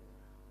saved.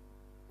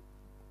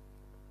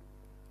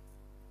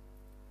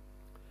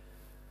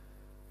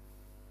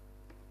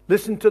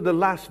 Listen to the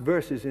last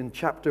verses in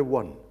chapter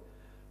 1.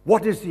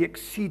 What is the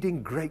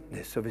exceeding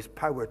greatness of his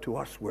power to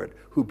usward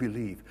who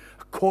believe,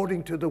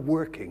 according to the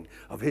working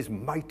of his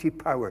mighty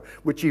power,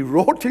 which he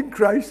wrought in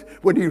Christ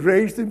when he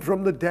raised him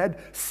from the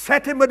dead,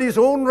 set him at his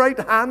own right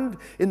hand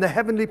in the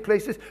heavenly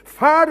places,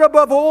 far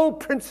above all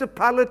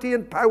principality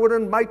and power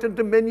and might and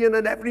dominion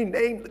and every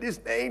name that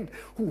is named.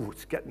 Ooh,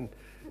 it's getting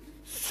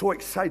so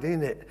exciting,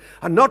 isn't it?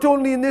 And not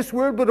only in this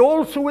world, but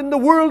also in the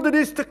world that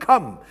is to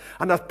come.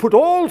 And hath put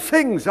all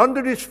things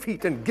under his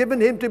feet, and given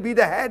him to be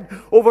the head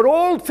over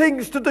all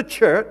things to the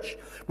church,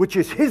 which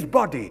is his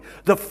body,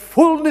 the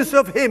fullness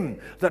of him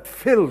that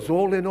fills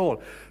all in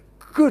all.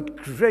 Good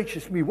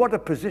gracious me, what a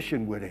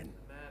position we're in.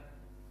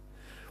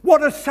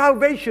 What a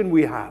salvation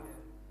we have.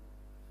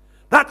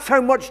 That's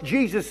how much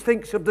Jesus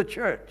thinks of the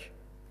church.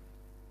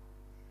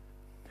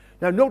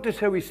 Now notice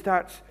how he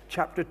starts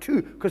chapter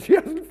 2, because he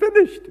hasn't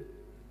finished.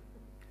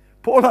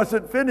 Paul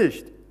hasn't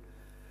finished.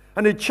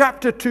 And in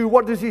chapter 2,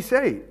 what does he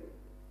say?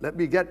 Let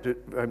me get to it.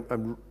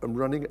 I'm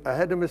running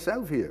ahead of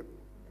myself here.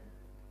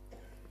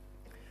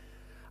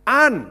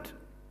 And,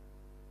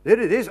 there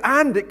it is,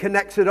 and it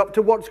connects it up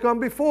to what's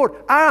gone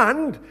before.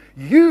 And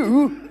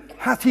you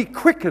hath he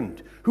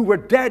quickened, who were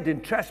dead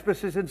in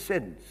trespasses and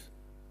sins.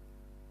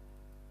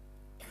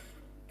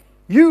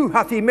 You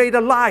hath he made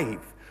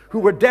alive, who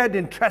were dead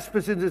in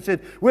trespasses and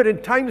sins, where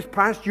in times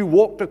past you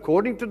walked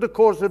according to the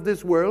course of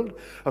this world,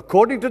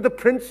 according to the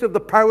prince of the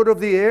power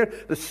of the air,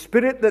 the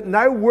spirit that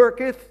now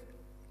worketh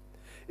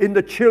in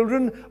the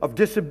children of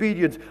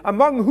disobedience,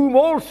 among whom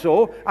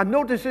also, and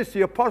notice this,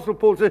 the Apostle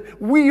Paul says,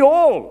 we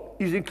all,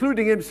 he's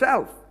including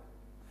himself,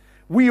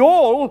 we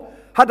all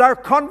had our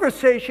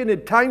conversation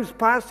in times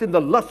past in the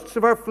lusts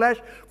of our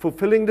flesh,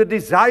 fulfilling the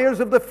desires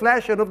of the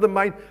flesh and of the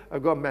mind.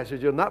 I've got a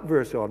message on that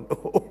verse on.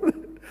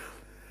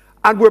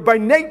 And were by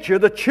nature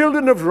the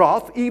children of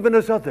wrath, even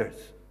as others.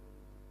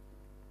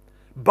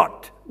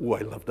 But, oh,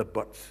 I love the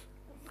buts.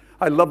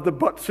 I love the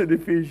buts in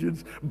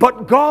Ephesians.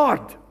 But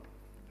God,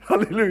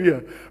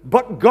 hallelujah,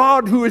 but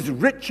God who is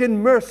rich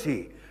in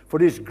mercy, for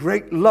his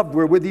great love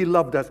wherewith he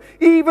loved us,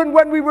 even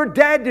when we were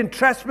dead in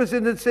trespasses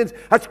and sins,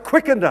 has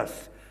quickened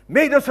us,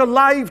 made us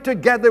alive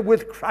together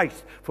with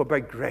Christ. For by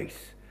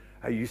grace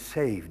are you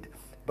saved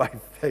by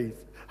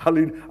faith.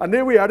 Hallelujah. And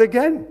there we are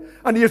again.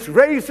 And he has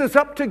raised us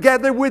up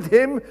together with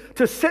him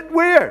to sit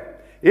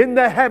where? In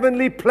the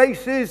heavenly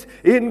places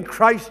in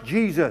Christ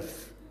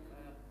Jesus.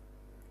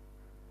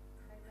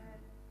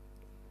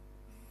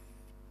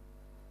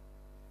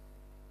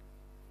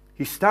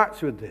 He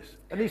starts with this.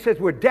 And he says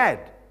we're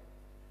dead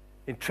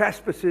in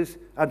trespasses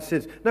and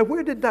sins. Now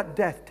where did that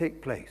death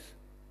take place?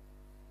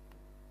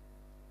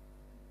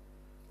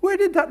 Where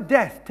did that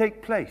death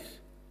take place?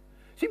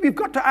 See, we've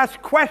got to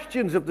ask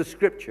questions of the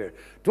Scripture.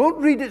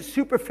 Don't read it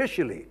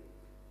superficially.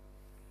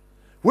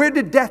 Where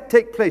did death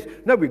take place?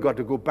 Now we've got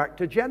to go back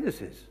to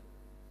Genesis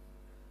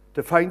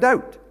to find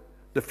out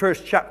the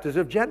first chapters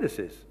of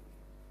Genesis.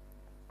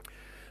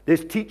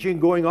 There's teaching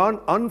going on,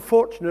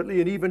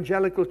 unfortunately, in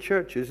evangelical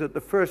churches that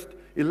the first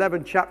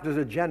 11 chapters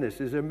of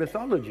Genesis are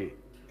mythology.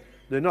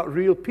 They're not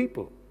real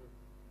people.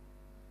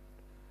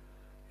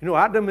 You know,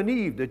 Adam and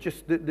Eve, they're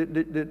just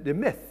the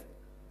myth.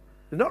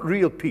 They're not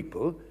real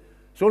people.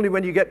 It's only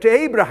when you get to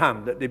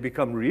Abraham that they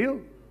become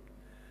real.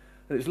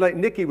 And it's like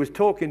Nikki was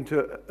talking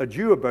to a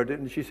Jew about it,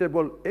 and she said,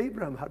 well,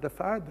 Abraham had a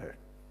father.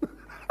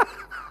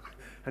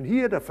 And he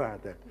had a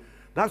father.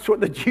 That's what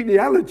the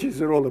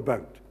genealogies are all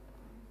about.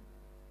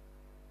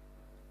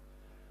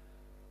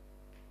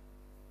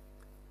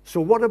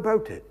 So what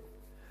about it?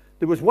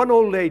 There was one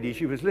old lady,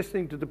 she was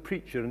listening to the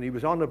preacher, and he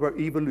was on about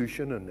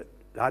evolution, and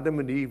Adam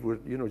and Eve were,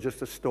 you know,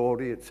 just a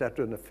story,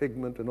 etc., and a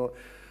figment and all.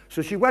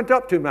 So she went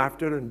up to him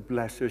after, and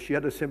bless her, she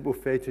had a simple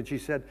faith, and she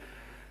said,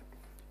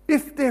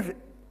 if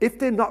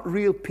they're not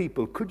real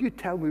people, could you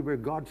tell me where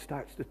God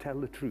starts to tell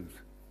the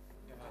truth?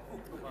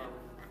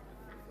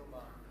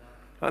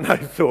 And I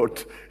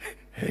thought,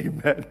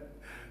 amen,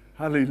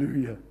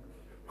 hallelujah.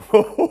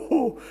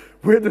 Oh,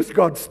 where does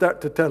God start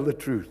to tell the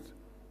truth?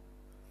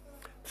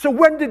 So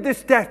when did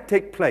this death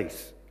take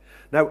place?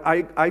 Now,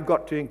 I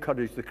got to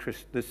encourage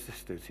the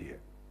sisters here.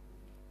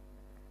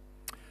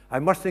 I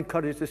must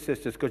encourage the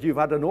sisters because you've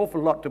had an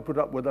awful lot to put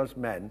up with us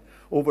men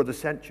over the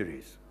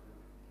centuries.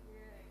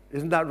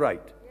 Isn't that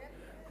right?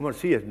 Come on,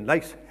 see a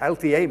nice,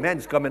 healthy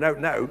amens coming out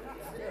now.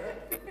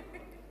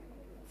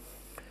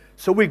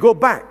 So we go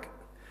back.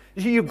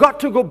 You see, you've got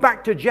to go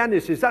back to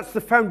Genesis. That's the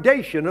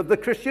foundation of the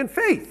Christian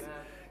faith.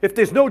 If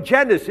there's no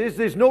Genesis,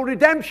 there's no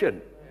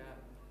redemption.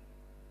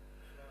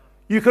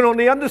 You can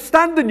only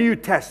understand the New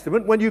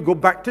Testament when you go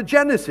back to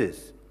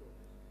Genesis.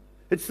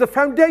 It's the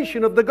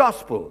foundation of the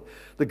gospel.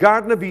 The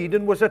Garden of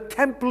Eden was a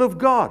temple of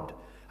God,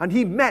 and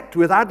he met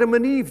with Adam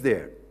and Eve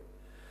there.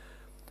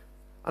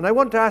 And I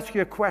want to ask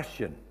you a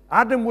question.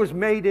 Adam was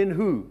made in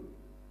who?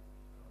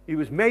 He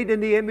was made in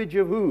the image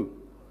of who?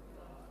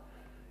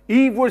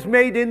 Eve was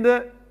made in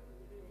the...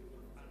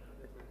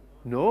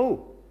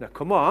 No. Now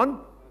come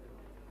on.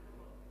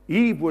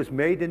 Eve was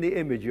made in the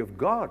image of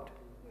God.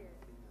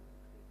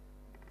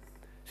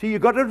 See,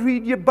 you've got to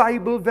read your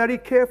Bible very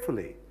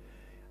carefully.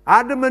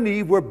 Adam and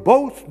Eve were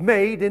both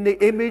made in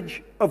the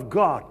image of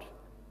God.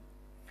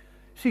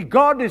 See,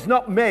 God is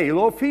not male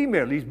or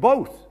female. He's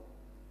both.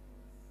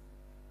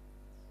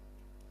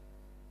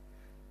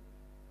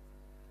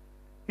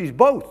 He's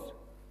both.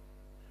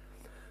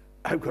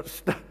 I've got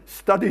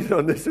studies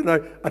on this, and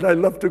I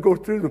love to go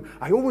through them.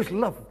 I always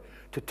love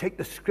to take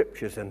the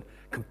scriptures and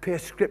compare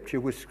scripture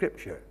with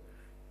scripture.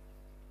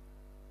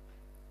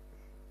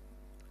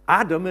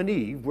 Adam and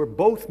Eve were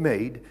both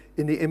made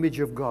in the image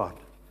of God.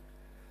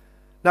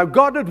 Now,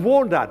 God had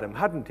warned Adam,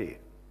 hadn't he?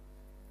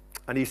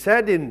 And he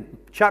said in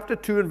chapter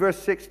 2 and verse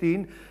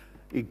 16,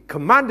 he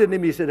commanded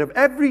him, he said, of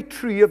every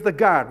tree of the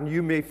garden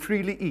you may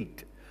freely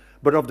eat,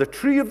 but of the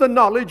tree of the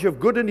knowledge of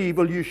good and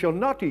evil you shall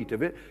not eat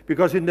of it,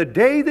 because in the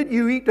day that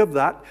you eat of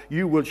that,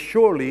 you will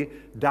surely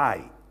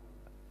die.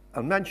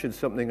 I'll mention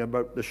something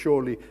about the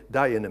surely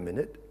die in a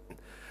minute.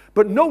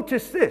 But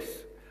notice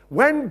this.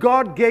 When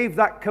God gave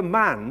that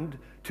command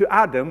to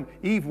Adam,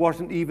 Eve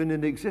wasn't even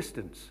in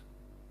existence.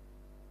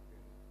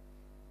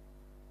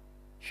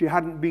 She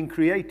hadn't been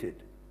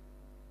created.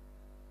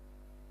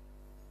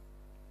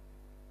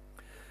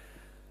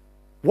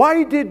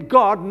 Why did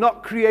God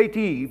not create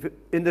Eve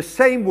in the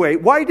same way?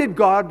 Why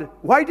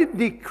didn't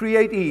he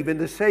create Eve in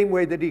the same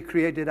way that he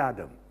created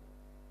Adam?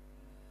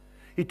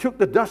 He took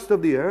the dust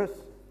of the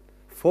earth,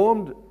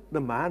 formed the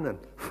man, and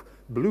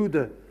blew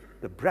the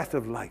breath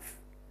of life.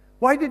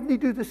 Why didn't he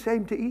do the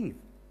same to Eve?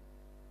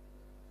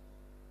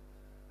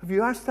 Have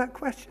you asked that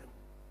question?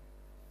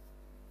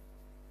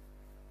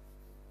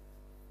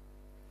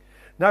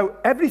 Now,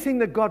 everything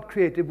that God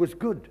created was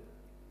good.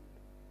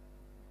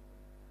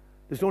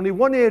 There's only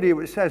one area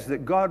where it says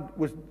that God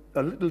was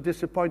a little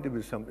disappointed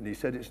with something. He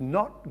said, it's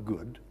not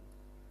good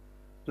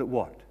that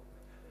what?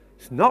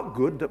 It's not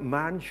good that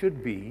man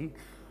should be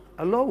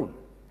alone.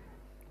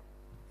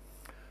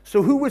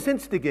 So who was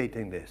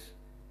instigating this?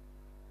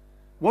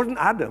 It wasn't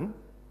Adam.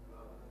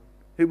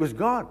 It was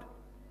God.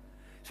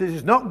 He says,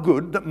 it's not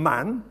good that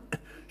man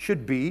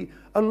should be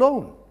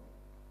alone.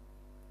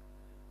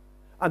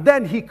 And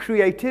then he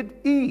created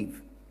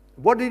Eve.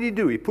 What did he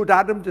do? He put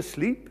Adam to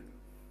sleep.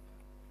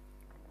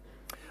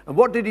 And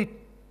what did he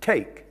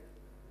take?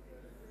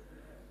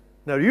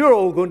 Now, you're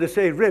all going to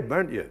say rib,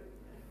 aren't you?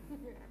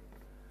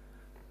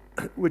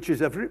 Which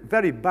is a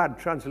very bad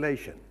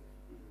translation.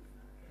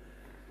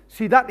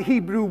 See, that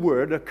Hebrew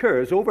word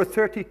occurs over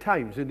 30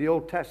 times in the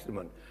Old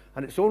Testament,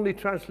 and it's only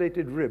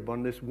translated rib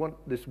on this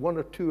one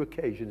or two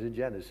occasions in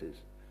Genesis.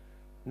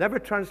 Never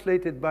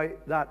translated by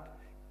that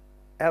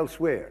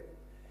elsewhere.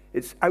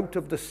 It's out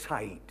of the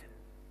side.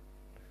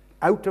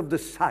 Out of the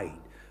side.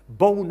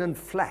 Bone and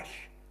flesh.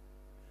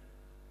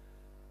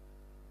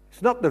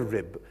 It's not the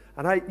rib.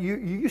 And you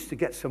used to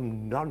get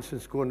some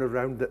nonsense going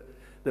around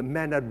that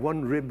men had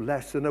one rib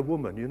less than a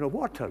woman. You know,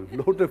 what a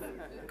load of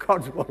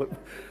codswallop.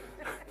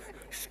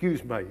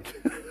 Excuse me.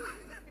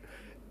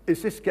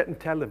 Is this getting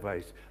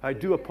televised? I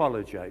do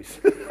apologize.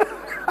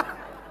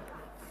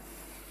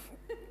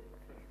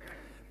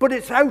 But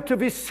it's out of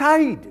his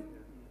side.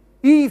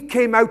 Eve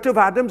came out of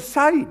Adam's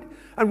side.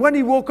 And when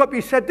he woke up,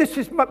 he said, this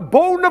is my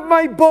bone of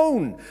my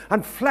bone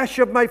and flesh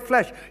of my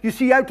flesh. You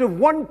see, out of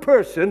one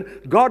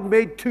person, God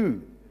made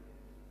two.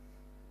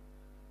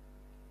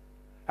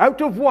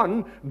 Out of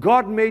one,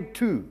 God made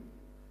two.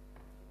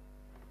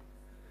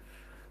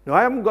 Now,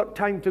 I haven't got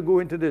time to go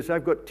into this.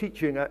 I've got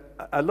teaching.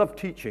 I love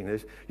teaching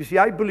this. You see,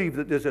 I believe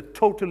that there's a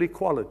total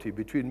equality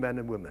between men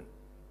and women.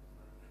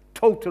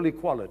 Total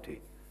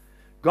equality.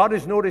 God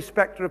is no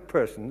respecter of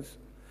persons.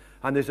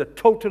 And there's a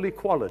total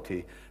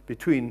equality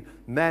between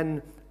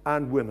men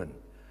and women.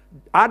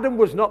 Adam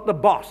was not the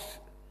boss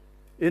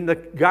in the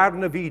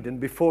Garden of Eden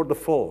before the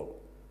fall.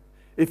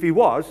 If he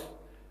was,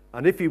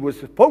 and if he was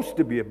supposed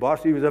to be a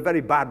boss, he was a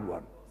very bad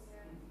one.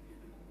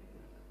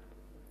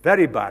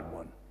 Very bad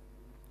one.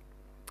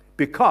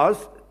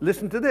 Because,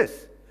 listen to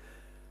this.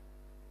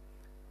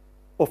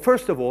 Well,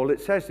 first of all, it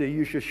says there,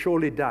 you shall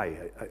surely die.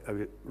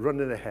 I'm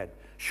running ahead.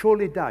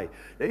 Surely die.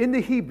 In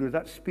the Hebrew,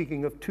 that's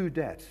speaking of two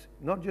deaths,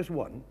 not just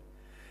one.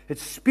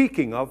 It's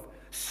speaking of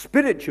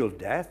spiritual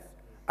death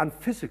and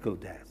physical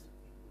death.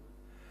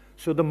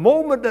 So the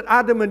moment that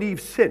Adam and Eve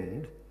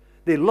sinned,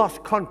 they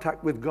lost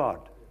contact with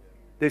God.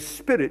 Their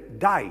spirit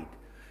died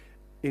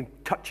in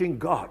touching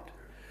God.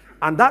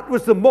 And that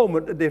was the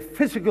moment that their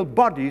physical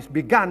bodies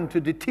began to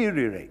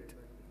deteriorate.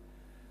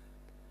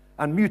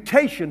 And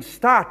mutation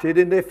started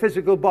in their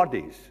physical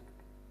bodies.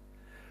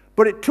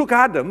 But it took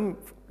Adam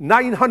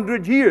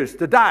 900 years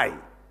to die,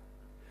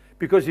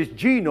 because his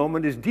genome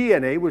and his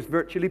DNA was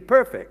virtually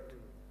perfect.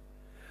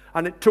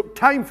 And it took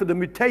time for the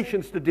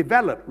mutations to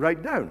develop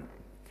right down.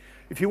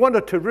 If you want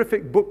a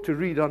terrific book to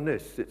read on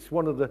this, it's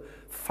one of the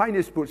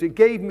finest books. It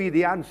gave me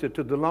the answer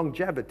to the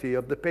longevity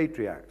of the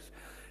patriarchs.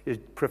 It's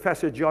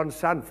Professor John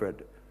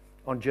Sanford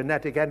on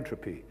genetic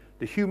entropy.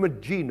 The human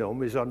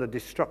genome is on a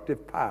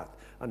destructive path,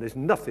 and there's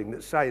nothing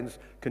that science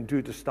can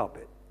do to stop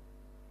it.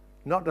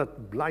 Not a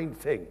blind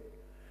thing.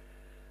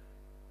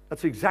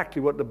 That's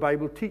exactly what the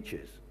Bible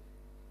teaches.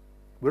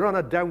 We're on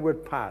a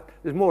downward path.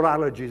 There's more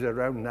allergies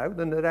around now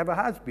than there ever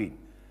has been,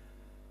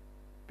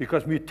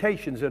 because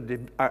mutations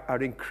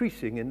are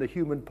increasing in the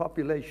human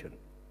population.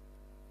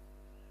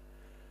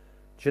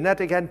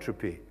 Genetic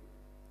Entropy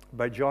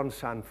by John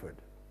Sanford.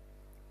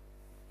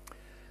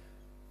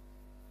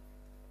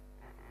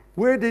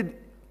 Where did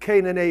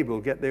Cain and Abel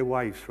get their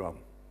wives from?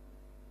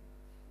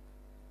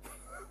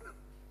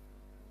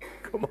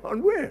 Come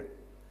on, where?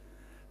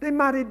 They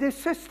married their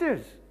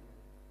sisters.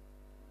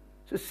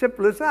 It's as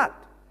simple as that.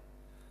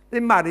 They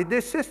married their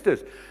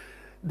sisters.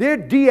 Their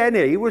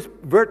DNA was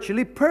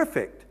virtually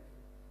perfect.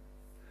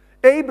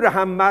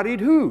 Abraham married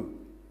who?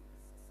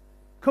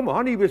 Come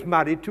on, he was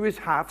married to his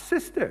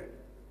half-sister.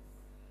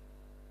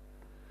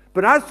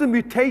 But as the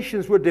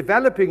mutations were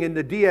developing in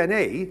the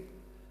DNA,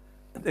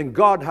 then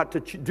God had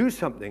to do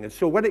something. And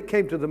so when it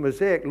came to the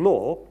Mosaic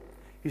law,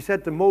 he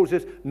said to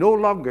Moses, no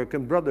longer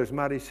can brothers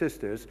marry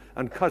sisters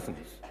and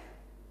cousins.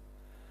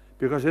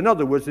 Because in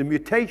other words, the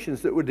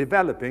mutations that were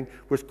developing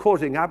was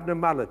causing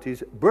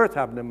abnormalities, birth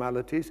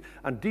abnormalities,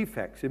 and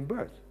defects in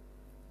birth.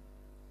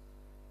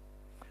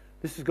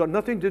 This has got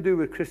nothing to do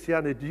with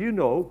Christianity. Do you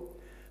know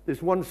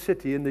there's one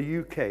city in the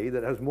UK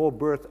that has more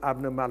birth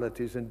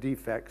abnormalities and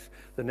defects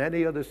than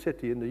any other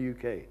city in the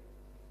UK?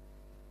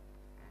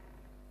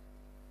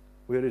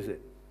 Where is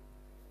it?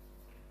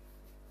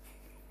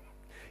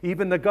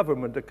 Even the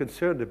government are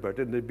concerned about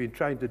it, and they've been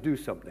trying to do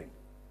something.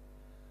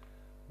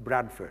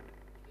 Bradford.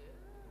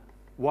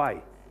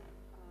 Why?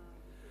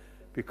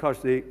 Because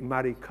they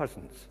marry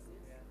cousins.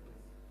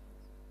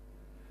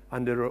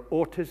 And there are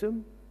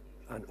autism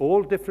and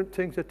all different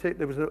things that take.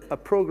 There was a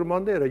program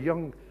on there, a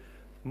young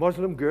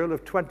Muslim girl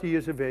of 20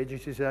 years of age, and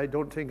she said, I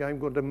don't think I'm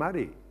going to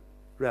marry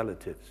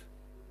relatives.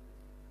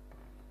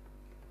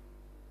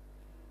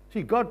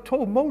 See, God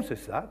told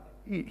Moses that.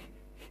 He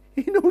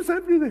knows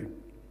everything.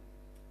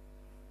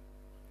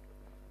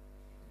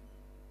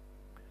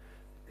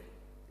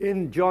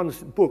 In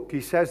John's book, he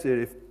says that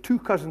if two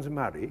cousins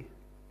marry,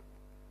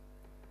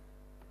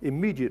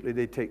 immediately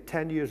they take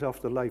 10 years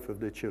off the life of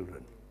their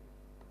children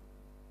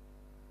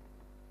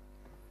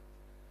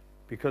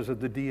because of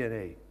the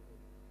DNA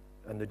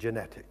and the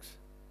genetics.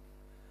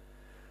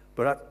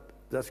 But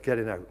that's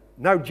getting out.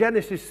 Now,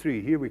 Genesis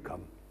 3, here we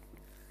come.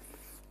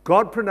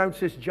 God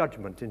pronounces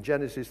judgment in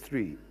Genesis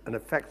 3 and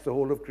affects the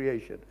whole of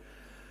creation.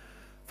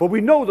 For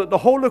we know that the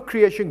whole of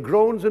creation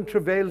groans and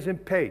travails in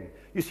pain.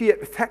 You see,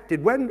 it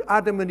affected, when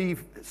Adam and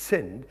Eve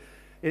sinned,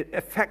 it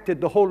affected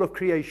the whole of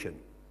creation.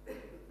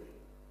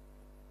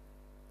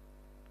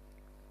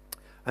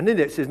 And in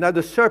it says, now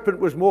the serpent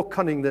was more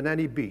cunning than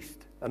any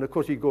beast. And of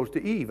course he goes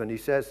to Eve and he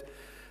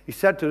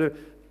said to her,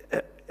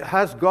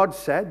 has God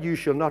said, you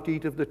shall not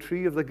eat of the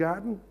tree of the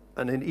garden?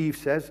 And then Eve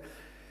says,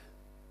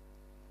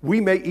 we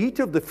may eat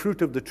of the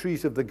fruit of the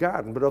trees of the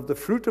garden, but of the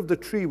fruit of the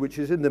tree which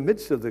is in the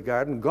midst of the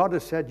garden, God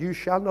has said, you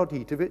shall not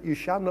eat of it, you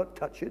shall not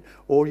touch it,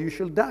 or you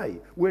shall die.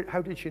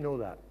 How did she know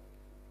that?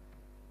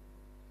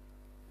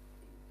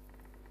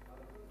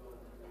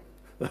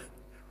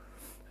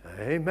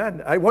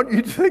 Amen. I want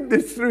you to think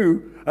this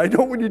through. I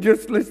don't want you to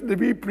just listen to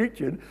me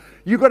preaching.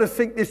 You've got to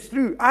think this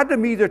through.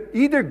 Adam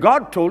either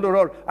God told her,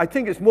 or I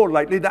think it's more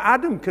likely that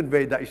Adam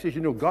conveyed that. He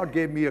says, God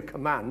gave me a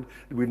command,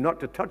 we're not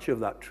to touch of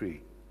that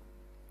tree.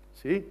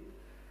 See?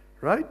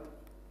 Right?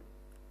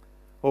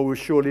 Or we'll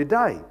surely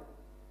die.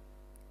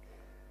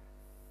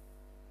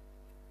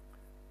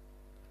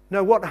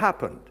 Now what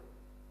happened?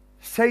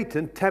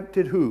 Satan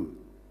tempted who?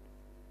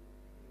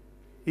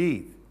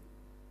 Eve.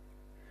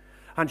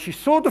 And she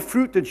saw the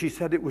fruit and she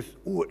said it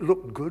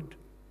looked good.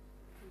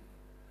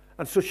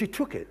 And so she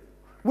took it.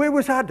 Where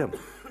was Adam?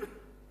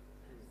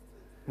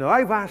 Now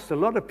I've asked a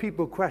lot of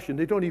people questions,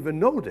 they don't even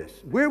know this.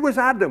 Where was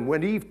Adam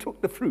when Eve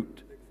took the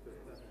fruit?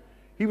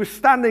 He was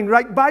standing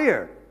right by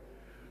her.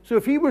 So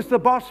if he was the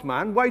boss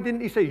man, why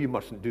didn't he say, you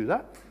mustn't do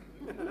that?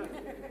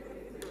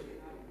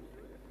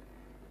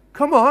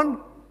 Come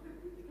on.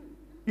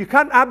 You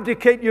can't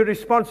abdicate your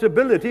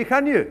responsibility,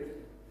 can you?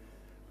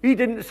 He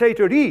didn't say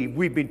to her, Eve,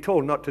 we've been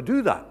told not to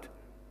do that.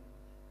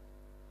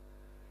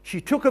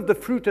 She took of the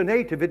fruit and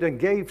ate of it and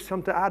gave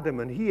some to Adam,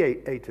 and he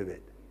ate of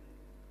it.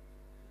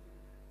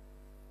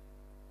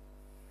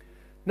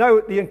 Now,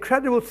 the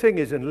incredible thing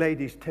is, and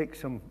ladies, take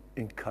some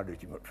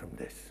encouragement from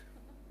this.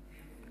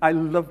 I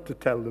love to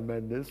tell the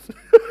men this.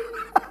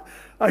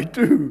 I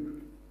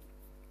do.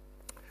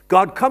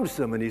 God comes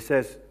to them and he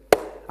says,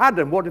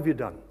 Adam, what have you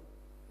done?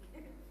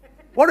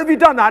 What have you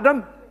done,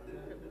 Adam?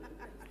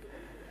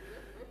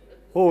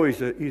 Oh,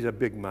 he's a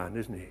big man,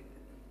 isn't he?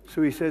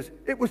 So he says,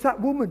 it was that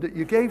woman that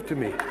you gave to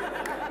me.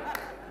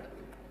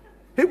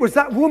 It was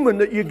that woman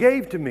that you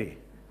gave to me.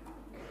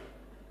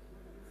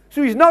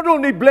 So he's not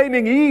only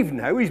blaming Eve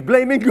now, he's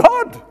blaming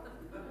God.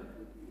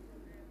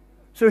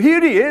 So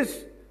here he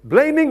is,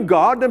 blaming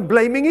God and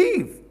blaming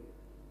Eve.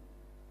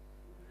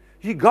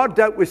 See, God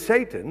dealt with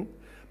Satan,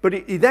 but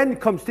he then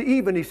comes to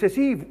Eve and he says,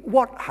 Eve,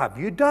 what have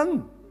you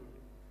done?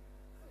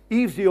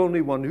 Eve's the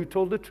only one who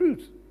told the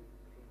truth.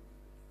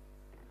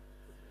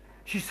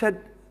 She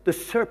said, the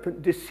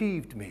serpent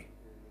deceived me.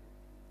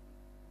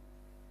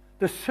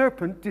 The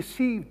serpent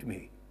deceived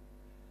me.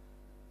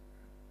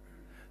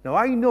 Now,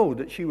 I know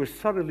that she was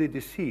thoroughly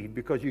deceived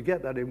because you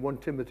get that in 1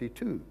 Timothy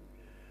 2.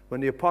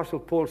 When the Apostle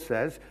Paul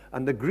says,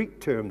 and the Greek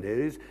term there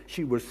is,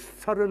 she was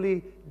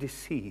thoroughly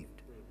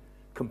deceived,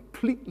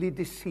 completely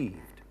deceived.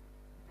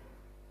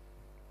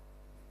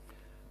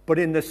 But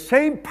in the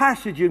same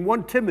passage in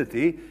 1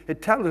 Timothy,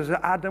 it tells us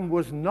that Adam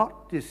was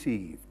not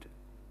deceived.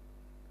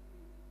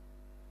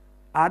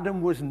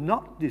 Adam was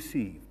not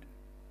deceived.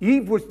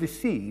 Eve was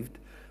deceived,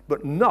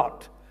 but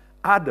not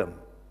Adam.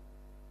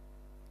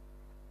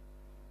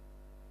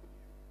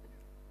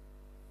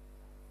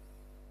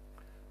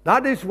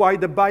 That is why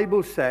the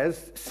Bible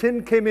says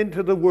sin came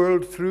into the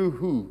world through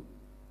who?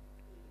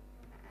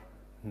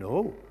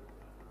 No.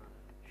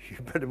 You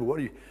better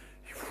worry.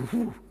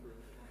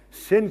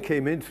 Sin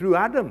came in through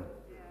Adam.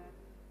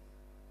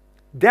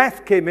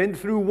 Death came in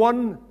through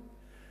one.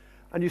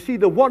 And you see,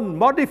 the one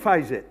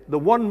modifies it. The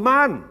one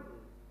man.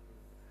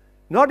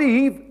 Not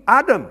Eve,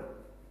 Adam.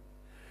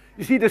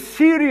 You see, the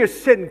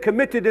serious sin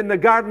committed in the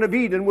Garden of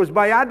Eden was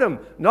by Adam,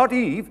 not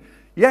Eve.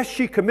 Yes,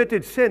 she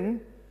committed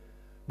sin,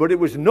 but it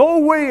was no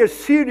way as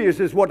serious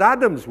as what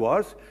Adam's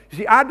was. You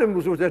see,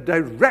 Adam's was a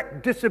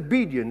direct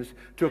disobedience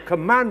to a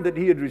command that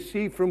he had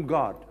received from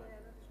God.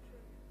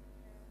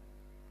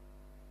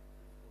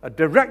 A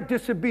direct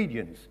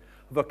disobedience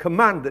of a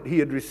command that he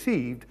had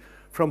received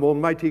from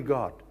Almighty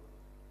God.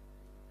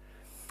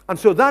 And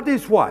so that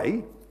is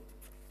why,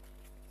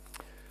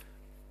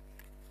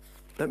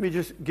 let me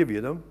just give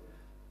you them.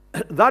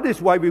 That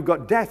is why we've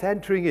got death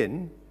entering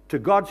in to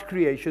God's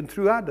creation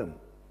through Adam.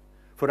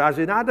 For as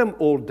in Adam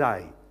all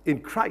die, in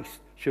Christ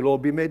shall all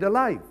be made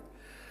alive.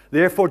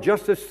 Therefore,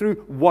 just as through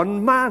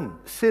one man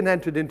sin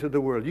entered into the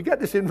world. You get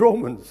this in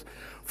Romans.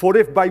 For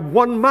if by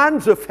one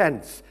man's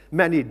offense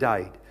many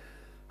died.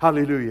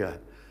 Hallelujah.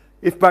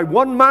 If by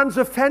one man's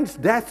offense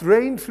death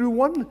reigned through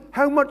one,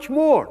 how much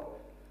more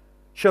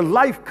shall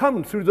life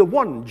come through the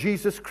one,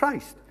 Jesus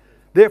Christ?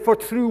 Therefore,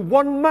 through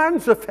one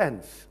man's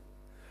offense,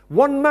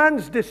 one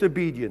man's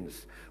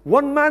disobedience,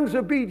 one man's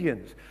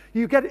obedience,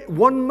 you get it,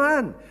 one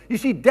man. You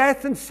see,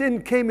 death and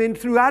sin came in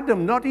through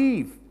Adam, not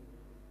Eve.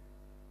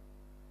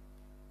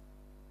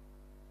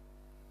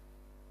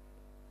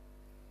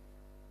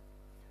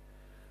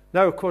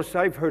 Now, of course,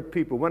 I've heard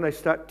people, when I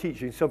start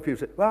teaching, some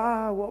people say,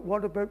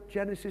 what about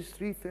Genesis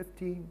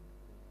 3:15?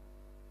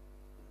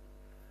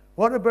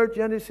 What about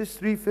Genesis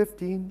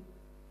 3:15?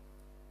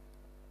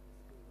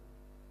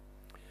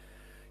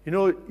 You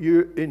know,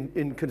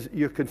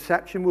 your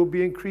conception will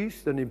be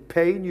increased, and in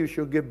pain you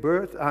shall give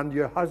birth, and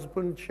your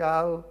husband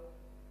shall...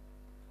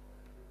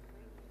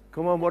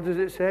 Come on, what does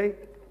it say?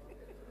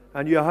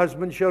 And your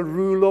husband shall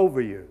rule over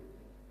you.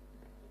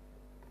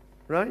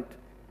 Right?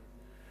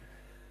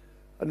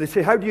 And they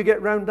say, how do you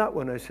get round that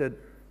one? I said,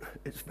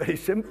 it's very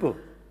simple.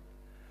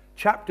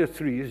 Chapter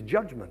 3 is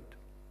judgment.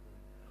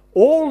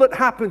 All that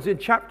happens in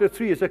chapter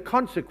 3 is a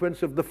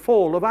consequence of the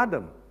fall of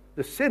Adam,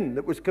 the sin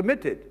that was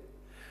committed.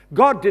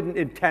 God didn't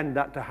intend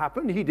that to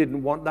happen. He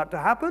didn't want that to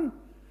happen.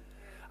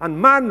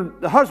 And man,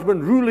 the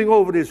husband ruling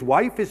over his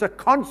wife is a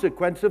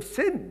consequence of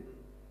sin.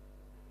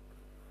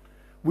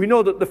 We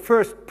know that the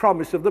first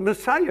promise of the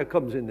Messiah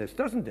comes in this,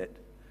 doesn't it?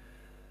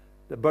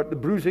 About the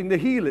bruising the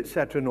heel,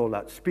 etc. and all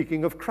that.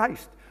 Speaking of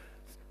Christ,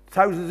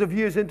 thousands of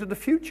years into the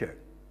future.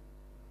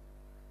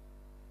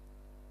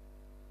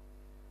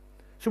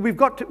 So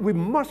we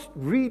must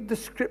read the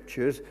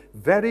scriptures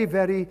very,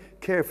 very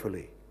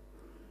carefully.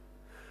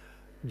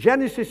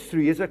 Genesis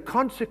 3 is a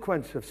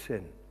consequence of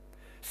sin.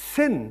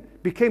 Sin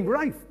became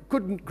rife.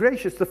 Good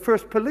gracious, the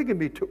first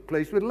polygamy took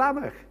place with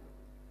Lamech.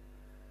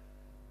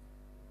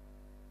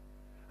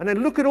 And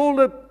then look at all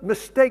the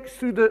mistakes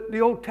through the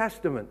Old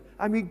Testament.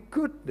 I mean,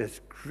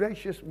 goodness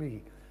gracious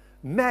me.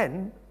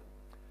 Men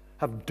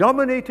have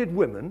dominated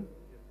women,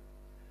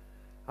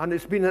 and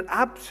it's been an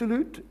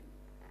absolute,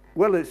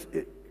 well,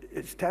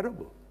 it's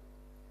terrible.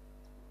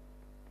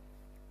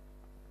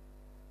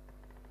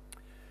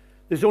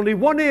 There's only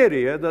one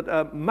area that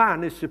a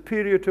man is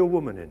superior to a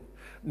woman in.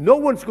 No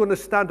one's going to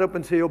stand up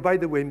and say, oh, by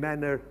the way,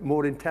 men are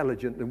more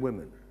intelligent than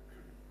women.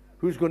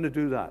 Who's going to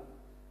do that?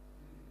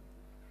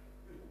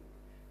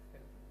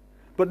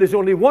 But there's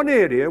only one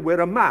area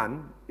where a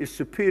man is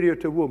superior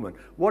to a woman.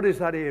 What is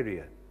that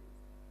area?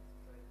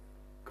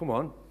 Come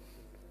on.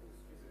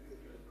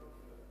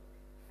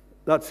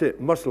 That's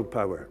it, muscle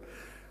power.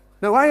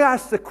 Now I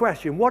ask the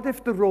question, what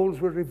if the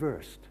roles were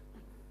reversed?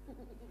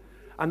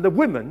 And the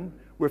women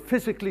were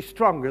physically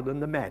stronger than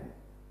the men?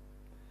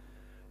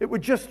 It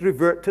would just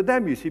revert to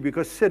them, you see,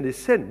 because sin is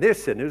sin. They're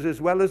sinners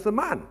as well as the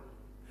man.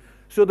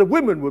 So the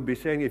women would be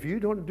saying, if you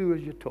don't do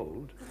as you're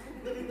told,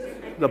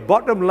 the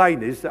bottom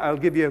line is that I'll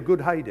give you a good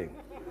hiding.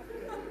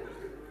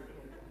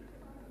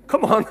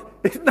 Come on,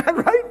 isn't that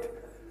right?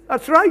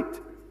 That's right.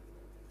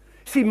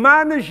 See,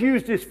 man has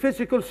used his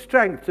physical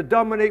strength to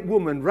dominate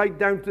women right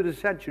down to the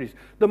centuries.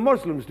 The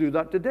Muslims do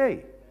that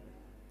today.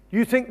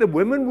 You think the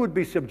women would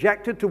be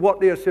subjected to what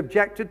they are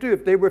subjected to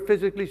if they were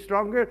physically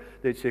stronger?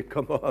 They'd say,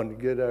 come on,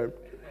 get out.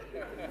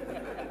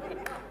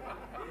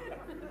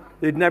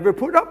 They'd never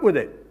put up with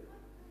it.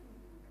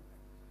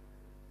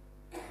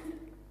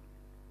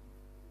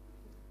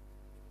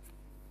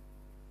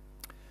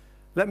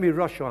 Let me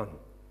rush on.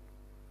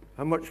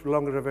 How much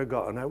longer have I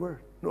got? An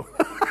hour? No.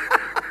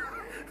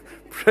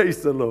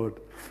 Praise the Lord.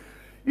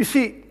 You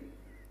see,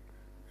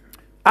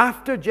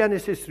 after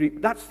Genesis 3,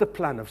 that's the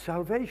plan of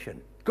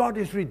salvation. God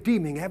is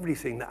redeeming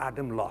everything that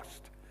Adam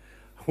lost.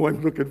 Oh,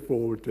 I'm looking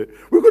forward to it.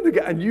 We're going to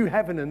get a new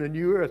heaven and a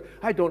new earth.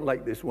 I don't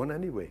like this one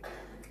anyway.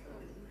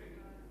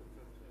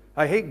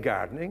 I hate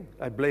gardening.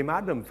 I blame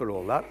Adam for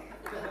all that.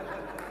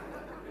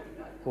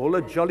 All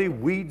the jolly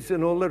weeds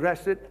and all the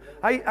rest of it.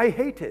 I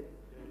hate it.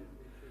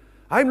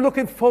 I'm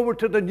looking forward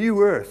to the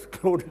new earth.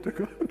 Glory to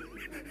God.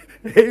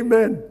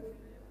 Amen.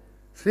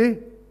 See?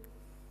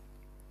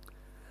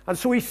 And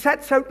so he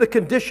sets out the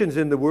conditions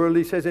in the world,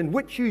 he says, in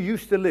which you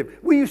used to live.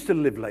 We used to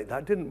live like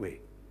that, didn't we?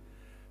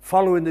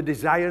 Following the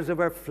desires of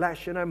our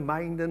flesh and our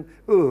mind, and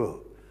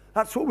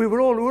that's what we were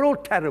all. We were all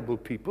terrible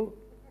people.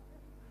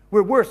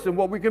 We're worse than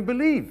what we can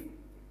believe.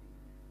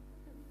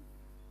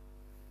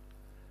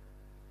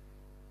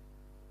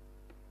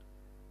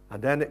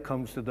 And then it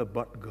comes to the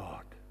but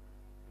God.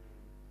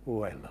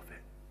 Oh, I love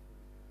it.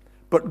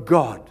 But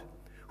God,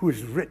 who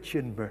is rich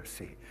in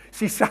mercy.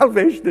 See,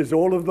 salvation is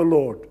all of the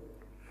Lord.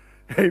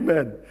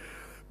 Amen.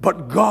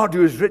 But God,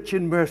 who is rich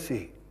in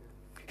mercy,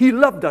 he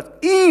loved us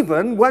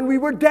even when we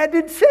were dead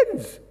in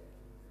sins.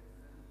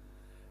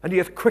 And he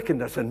hath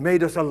quickened us and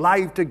made us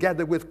alive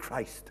together with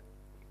Christ.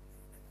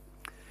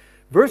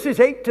 Verses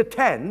 8 to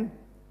 10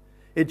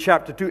 in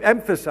chapter 2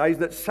 emphasize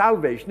that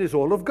salvation is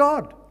all of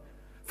God.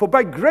 For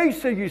by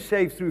grace are you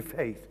saved through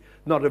faith,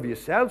 not of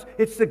yourselves.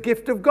 It's the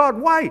gift of God.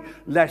 Why?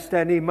 Lest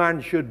any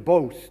man should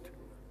boast.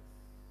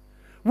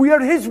 We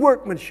are his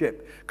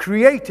workmanship,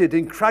 created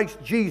in Christ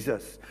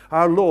Jesus,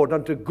 our Lord,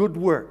 unto good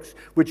works,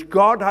 which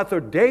God hath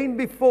ordained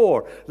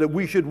before that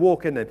we should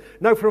walk in it.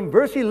 Now, from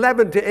verse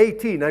 11 to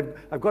 18,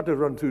 I've got to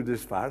run through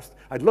this fast.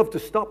 I'd love to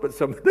stop at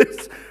some of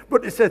this.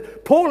 But it says,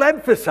 Paul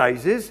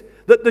emphasizes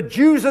that the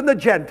Jews and the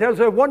Gentiles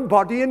are one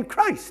body in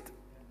Christ.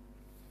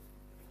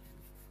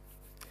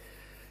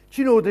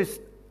 Do you know this?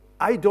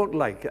 I don't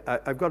like it.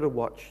 I've got to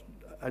watch.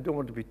 I don't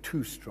want to be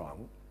too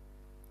strong.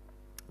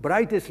 But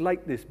I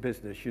dislike this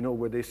business, you know,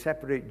 where they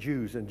separate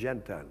Jews and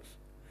Gentiles.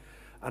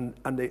 And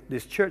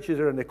there's churches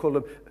there and they call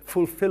them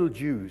fulfilled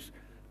Jews.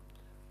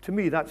 To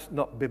me, that's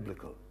not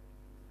biblical.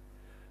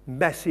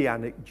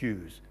 Messianic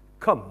Jews.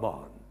 Come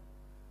on.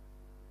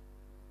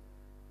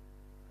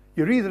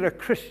 You're either a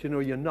Christian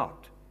or you're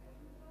not.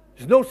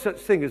 There's no such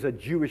thing as a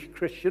Jewish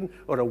Christian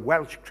or a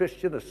Welsh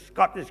Christian, a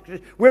Scottish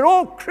Christian. We're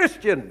all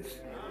Christians.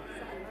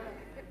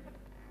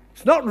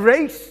 It's not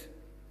race.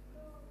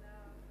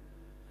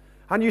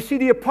 And you see,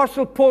 the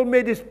Apostle Paul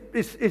made his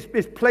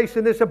place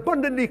in this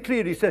abundantly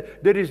clear. He said,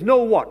 there is no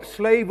what?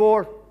 Slave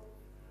or?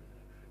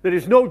 There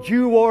is no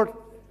Jew or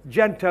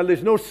Gentile.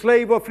 There's no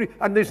slave or free.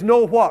 And there's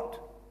no what?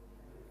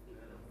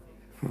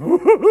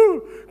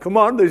 Come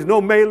on, there's no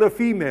male or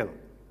female.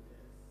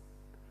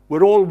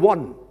 We're all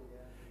one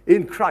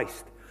in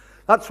Christ.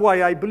 That's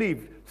why I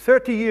believe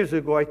 30 years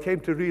ago I came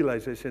to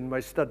realize this in my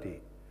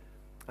study.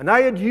 And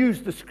I had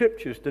used the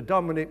scriptures to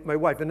dominate my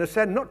wife. And I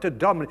said, not to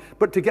dominate,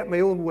 but to get my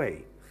own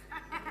way.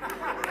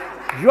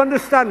 Do you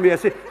understand me?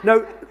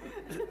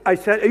 I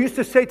used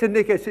to say to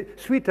Nick, I said,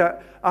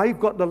 sweetheart, I've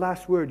got the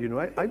last word, you know.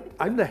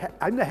 I'm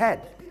the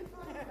head.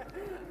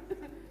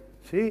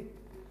 See?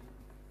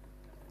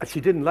 And she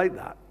didn't like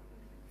that.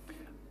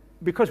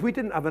 Because we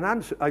didn't have an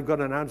answer. I've got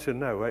an answer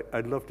now.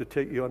 I'd love to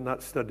take you on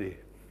that study.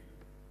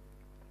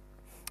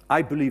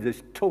 I believe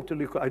this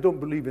totally. I don't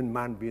believe in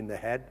man being the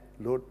head,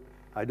 Lord.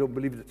 I don't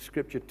believe that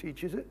Scripture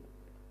teaches it.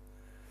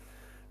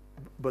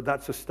 But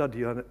that's a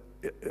study on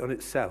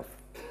itself.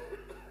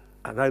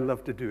 And I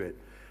love to do it.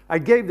 I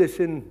gave this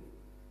in,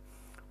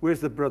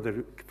 where's the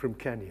brother from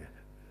Kenya?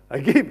 I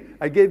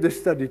gave this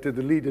study to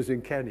the leaders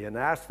in Kenya, and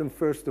I asked them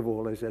first of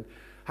all, I said,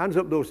 hands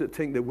up those that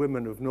think that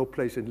women have no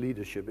place in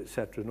leadership,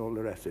 etc., and all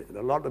the rest of it. And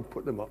a lot of them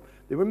put them up.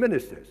 They were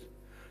ministers.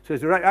 So I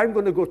said, right, I'm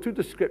going to go through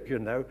the scripture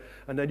now,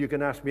 and then you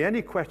can ask me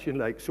any question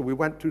like. So we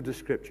went through the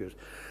scriptures.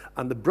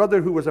 And the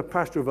brother who was a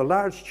pastor of a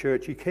large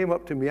church, he came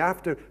up to me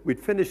after we'd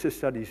finished the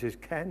study. He says,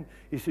 Ken,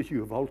 he says,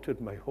 you have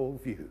altered my whole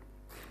view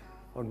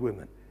on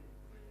women.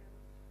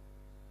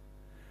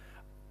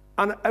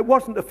 And it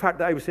wasn't the fact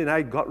that I was saying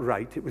I got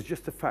right. It was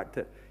just the fact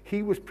that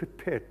he was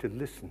prepared to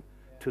listen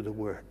to the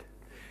word.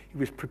 He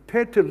was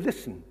prepared to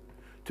listen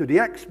to the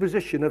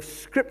exposition of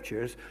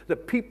scriptures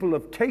that people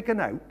have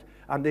taken out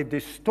and they've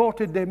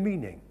distorted their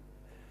meaning.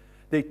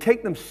 They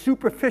take them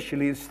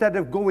superficially instead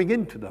of going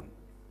into them.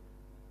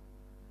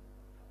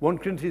 1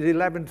 Corinthians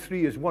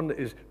 11:3 is one that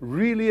is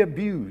really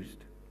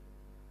abused.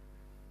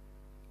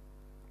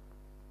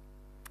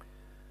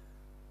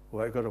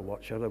 Well, I've got to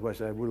watch,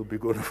 otherwise I will be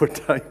going over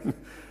time.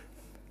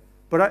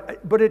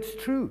 But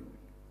it's true.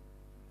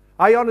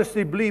 I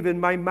honestly believe in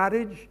my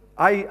marriage.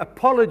 I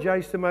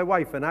apologized to my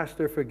wife and asked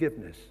her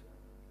forgiveness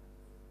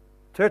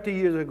 30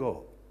 years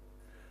ago.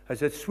 I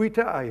said,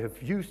 sweetheart, I have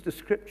used the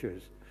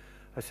scriptures.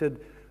 I said,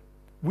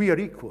 we are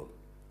equal,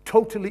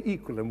 totally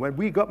equal. And when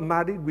we got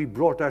married, we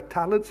brought our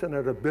talents and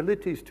our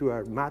abilities to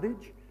our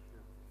marriage.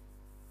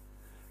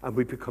 And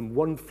we become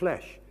one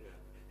flesh.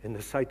 in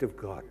the sight of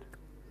God.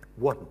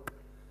 One.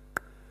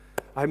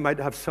 I might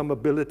have some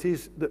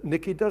abilities that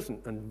Nikki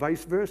doesn't, and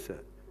vice versa.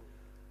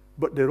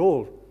 But they're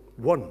all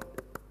one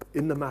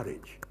in the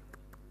marriage.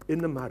 In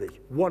the marriage.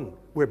 One.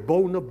 We're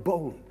bone of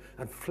bone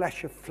and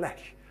flesh of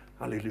flesh.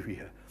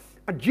 Hallelujah.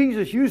 And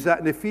Jesus used that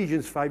in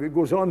Ephesians 5. It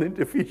goes on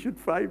into Ephesians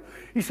 5.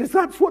 He says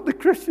that's what the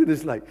Christian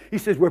is like. He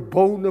says we're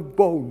bone of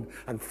bone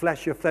and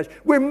flesh of flesh.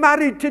 We're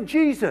married to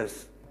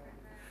Jesus.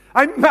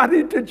 I'm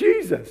married to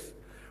Jesus.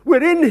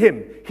 We're in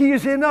him. He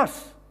is in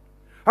us.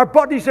 Our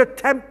bodies are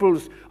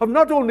temples of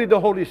not only the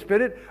Holy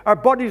Spirit, our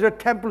bodies are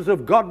temples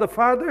of God the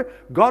Father,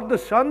 God the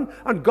Son,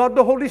 and God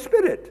the Holy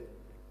Spirit.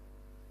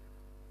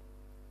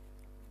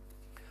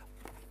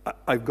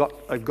 I've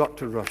got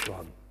to rush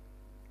on.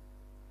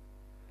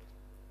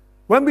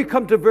 When we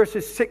come to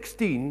verses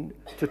 16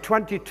 to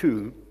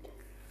 22,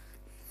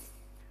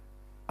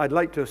 I'd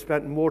like to have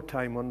spent more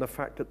time on the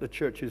fact that the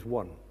church is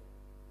one.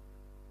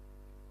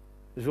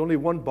 There's only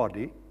one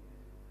body.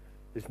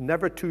 There's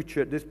never two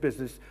churches. This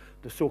business,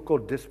 the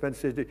so-called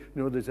dispensation,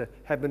 there's a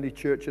heavenly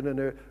church and an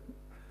earth.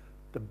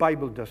 The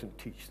Bible doesn't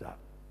teach that.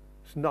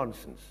 It's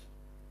nonsense.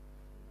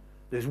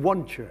 There's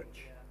one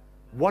church,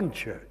 one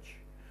church,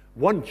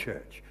 one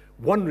church,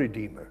 one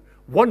Redeemer,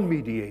 one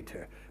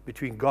mediator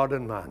between God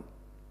and man.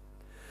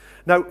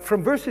 Now,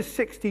 from verses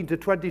 16 to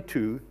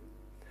 22,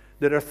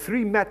 there are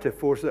three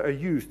metaphors that are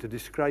used to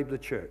describe the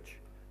church.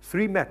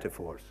 Three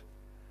metaphors.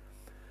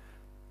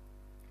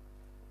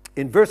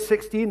 In verse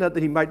 16, that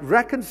he might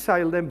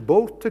reconcile them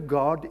both to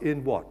God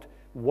in what?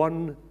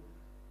 One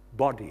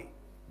body.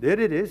 There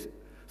it is.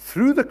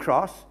 Through the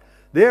cross,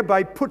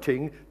 thereby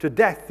putting to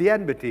death the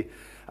enmity.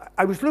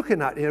 I was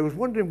looking at it, and I was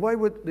wondering, why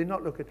would they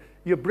not look at...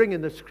 You're bringing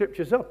the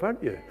scriptures up,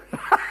 aren't you?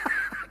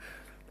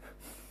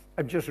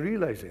 I'm just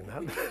realizing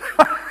that.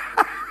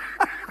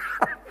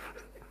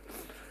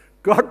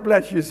 God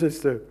bless you,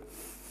 sister.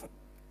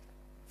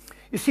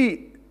 You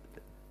see,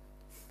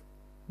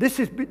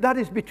 that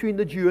is between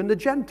the Jew and the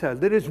Gentile.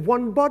 There is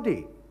one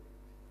body.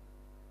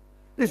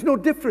 There's no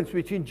difference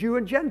between Jew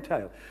and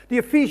Gentile. The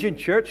Ephesian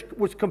church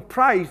was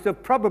comprised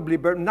of probably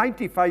about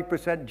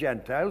 95%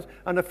 Gentiles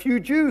and a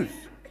few Jews.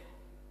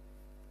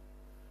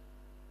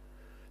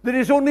 There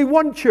is only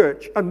one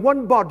church and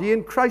one body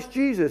in Christ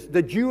Jesus.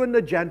 The Jew and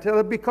the Gentile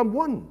have become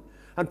one.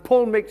 And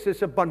Paul makes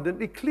this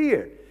abundantly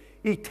clear.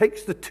 He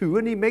takes the two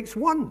and he makes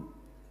one.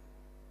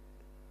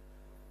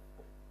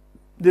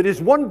 There is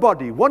one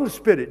body, one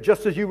spirit,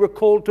 just as you were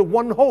called to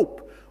one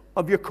hope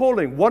of your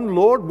calling. One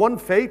Lord, one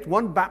faith,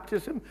 one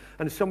baptism.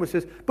 And someone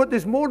says, but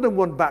there's more than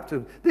one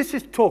baptism. This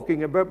is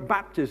talking about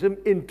baptism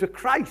into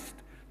Christ.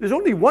 There's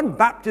only one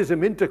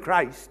baptism into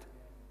Christ.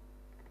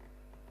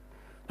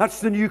 That's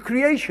the new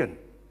creation,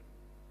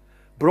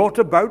 brought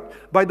about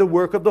by the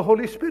work of the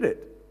Holy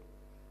Spirit.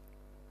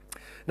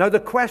 Now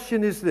the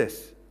question is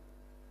this.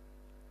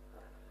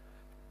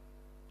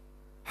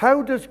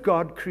 How does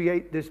God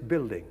create this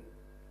building?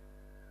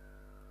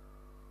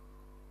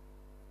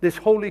 This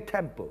holy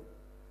temple?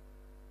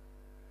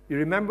 You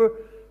remember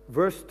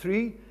verse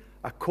 3?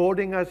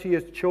 According as he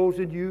has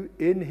chosen you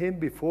in him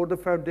before the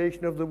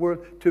foundation of the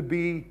world to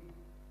be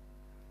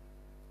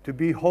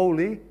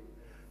holy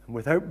and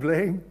without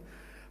blame.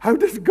 How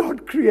does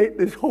God create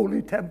this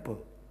holy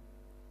temple?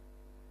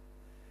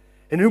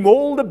 In whom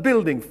all the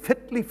building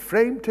fitly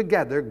framed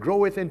together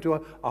groweth into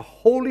a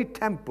holy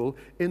temple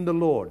in the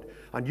Lord.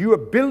 And you are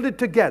builded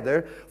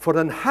together for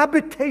an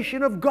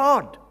habitation of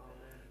God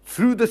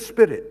through the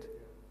Spirit.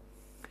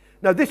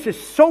 Now this is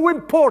so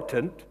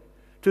important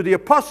to the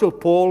Apostle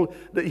Paul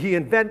that he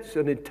invents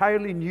an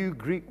entirely new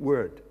Greek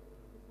word.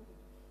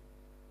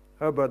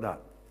 How about that?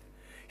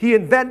 He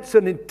invents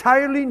an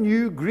entirely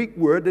new Greek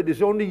word that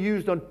is only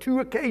used on two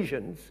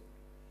occasions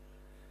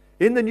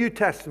in the New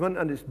Testament,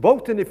 and it's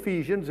both in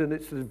Ephesians, and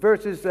it's the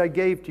verses that I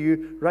gave to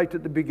you right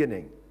at the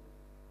beginning.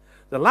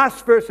 The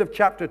last verse of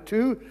chapter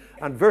 2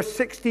 and verse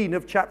 16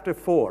 of chapter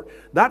 4.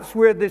 That's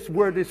where this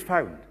word is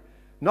found.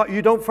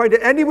 You don't find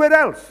it anywhere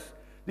else.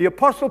 The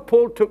Apostle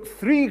Paul took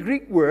three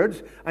Greek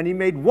words and he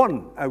made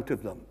one out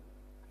of them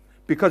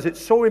because it's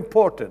so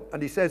important.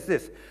 And he says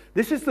this.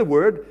 This is the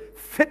word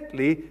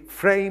fitly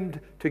framed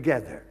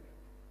together.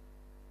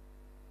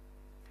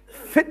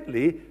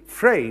 Fitly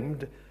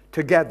framed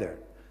together.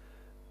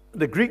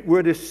 The Greek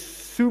word is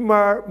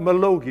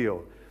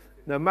sumarmalogio.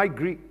 Now, my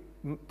Greek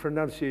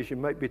pronunciation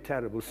might be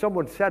terrible.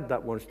 Someone said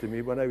that once to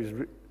me when I was...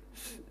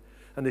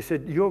 and they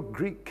said, your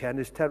Greek, Ken,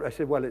 is terrible. I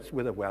said, well, it's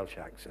with a Welsh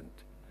accent.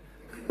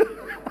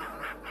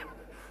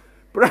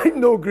 But I'm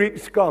no Greek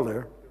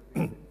scholar.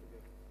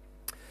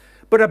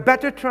 But a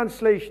better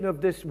translation of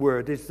this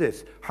word is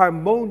this.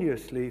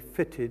 Harmoniously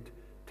fitted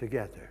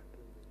together.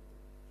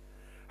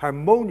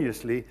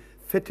 Harmoniously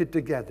fitted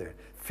together.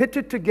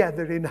 Fitted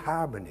together in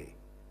harmony.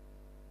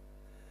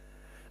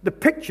 The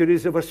picture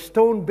is of a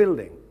stone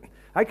building.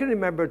 I can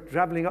remember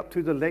traveling up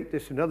to the lake,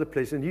 this and other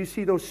place, and you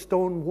see those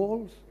stone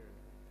walls?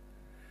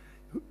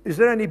 Is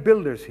there any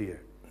builders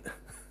here?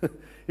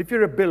 If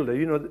you're a builder,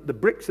 you know, the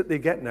bricks that they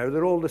get now,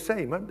 they're all the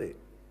same, aren't they?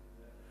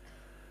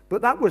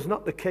 But that was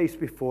not the case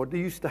before. They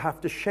used to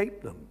have to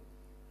shape them.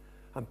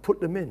 and put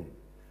them in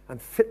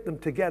and fit them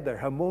together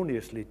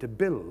harmoniously to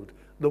build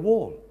the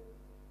wall.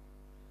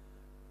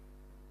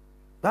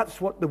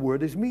 That's what the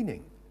word is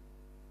meaning.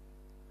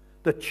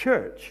 The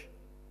church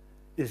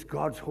is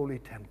God's holy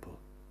temple.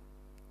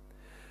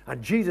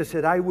 And Jesus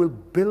said, I will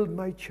build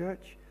my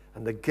church,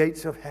 and the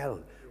gates of hell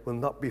will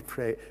not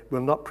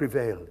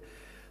prevail.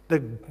 The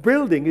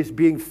building is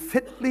being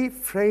fitly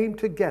framed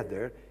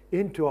together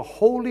into a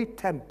holy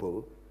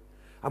temple,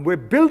 and we're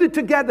building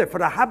together for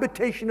the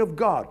habitation of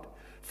God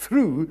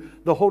through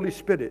the Holy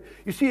Spirit.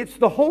 You see, it's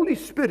the Holy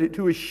Spirit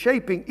who is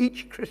shaping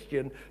each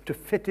Christian to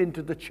fit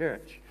into the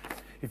church.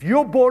 If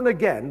you're born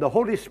again, the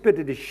Holy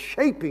Spirit is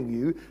shaping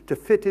you to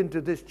fit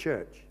into this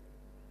church,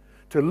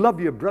 to love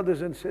your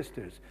brothers and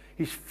sisters.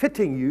 He's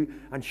fitting you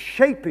and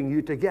shaping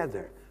you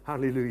together.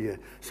 Hallelujah.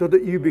 So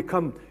that you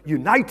become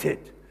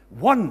united,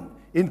 one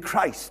in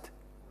Christ.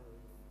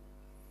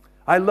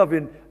 I love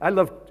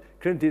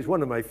Corinthians,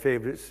 one of my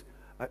favorites.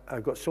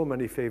 I've got so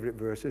many favorite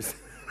verses.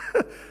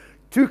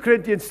 2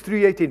 Corinthians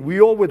 3:18.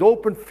 We all with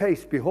open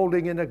face,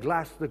 beholding in a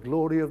glass the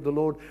glory of the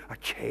Lord, are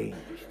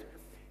changed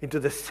into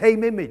the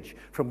same image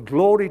from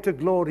glory to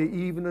glory,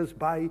 even as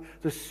by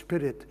the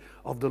Spirit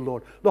of the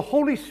Lord. The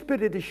Holy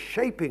Spirit is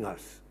shaping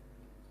us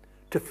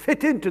to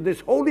fit into this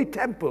holy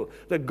temple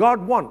that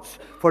God wants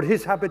for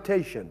his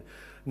habitation.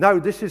 Now,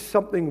 this is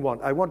something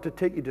I want to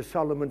take you to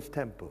Solomon's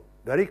temple.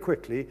 Very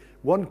quickly,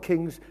 1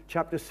 Kings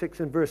chapter 6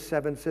 and verse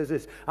 7 says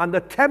this, and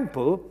the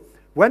temple,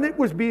 when it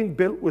was being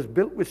built, was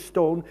built with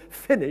stone,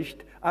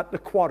 finished at the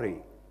quarry.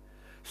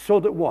 So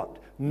that what?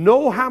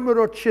 No hammer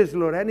or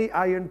chisel or any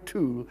iron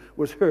tool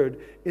was heard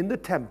in the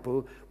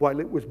temple while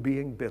it was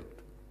being built.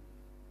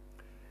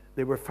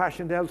 They were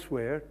fashioned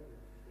elsewhere,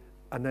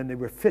 and then they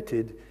were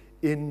fitted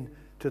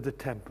into the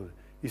temple.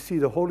 You see,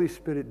 the Holy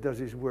Spirit does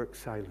his work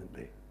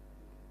silently.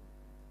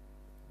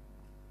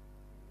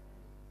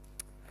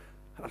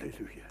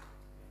 Hallelujah.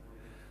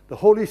 The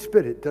Holy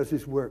Spirit does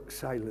his work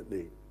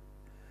silently.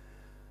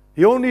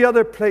 The only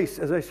other place,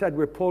 as I said,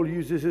 where Paul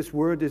uses this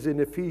word is in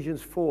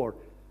Ephesians 4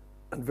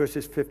 and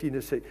verses 15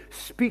 to 16,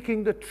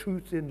 speaking the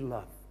truth in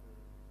love.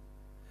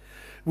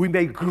 We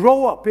may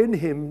grow up in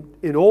him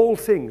in all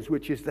things,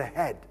 which is the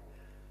head,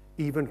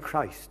 even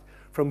Christ,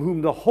 from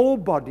whom the whole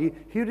body,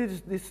 here it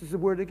is, this is the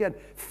word again,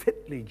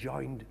 fitly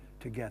joined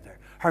together,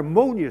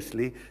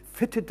 harmoniously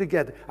fitted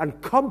together and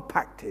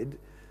compacted,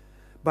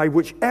 by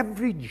which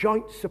every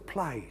joint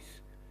supplies.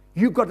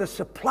 You've got to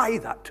supply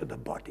that to the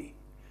body.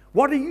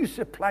 What are you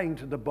supplying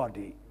to the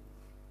body?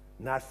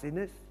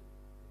 Nastiness?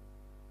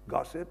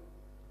 Gossip?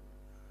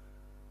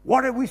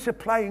 What are we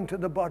supplying to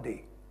the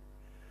body?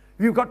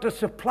 You've got to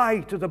supply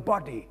to the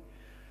body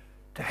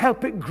to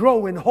help it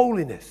grow in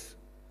holiness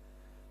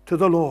to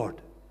the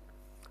Lord.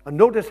 And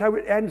notice how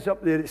it ends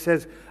up there. It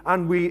says,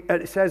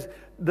 it says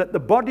that the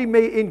body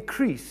may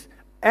increase,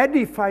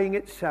 edifying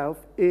itself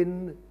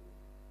in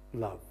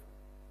love.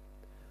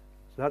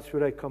 So that's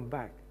where I come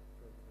back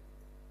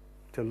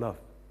to love.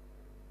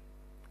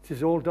 This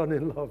is all done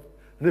in love.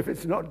 And if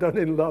it's not done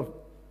in love,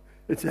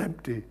 it's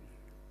empty.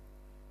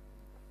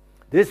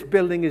 This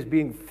building is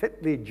being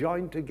fitly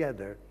joined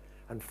together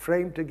and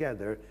framed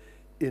together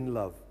in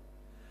love.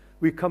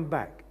 We come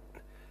back.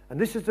 And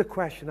this is the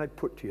question I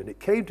put to you. And it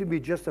came to me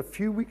just a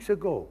few weeks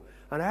ago.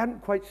 And I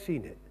hadn't quite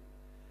seen it.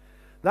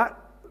 That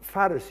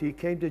Pharisee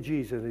came to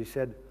Jesus and he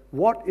said,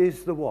 what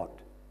is the what?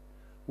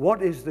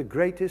 What is the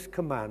greatest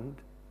command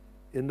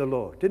in the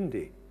law? Didn't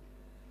he?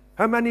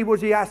 How many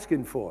was he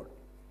asking for?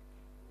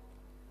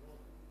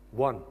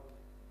 1.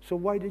 So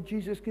why did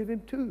Jesus give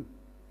him 2?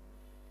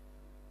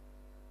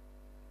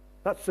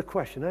 That's the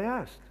question I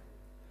asked.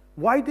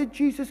 Why did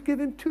Jesus give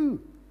him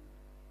 2?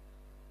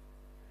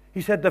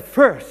 He said the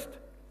first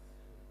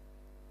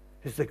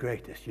is the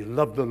greatest. You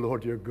love the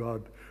Lord your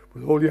God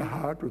with all your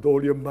heart, with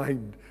all your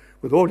mind,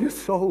 with all your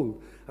soul,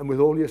 and with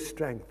all your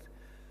strength.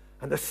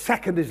 And the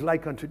second is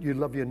like unto you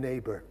love your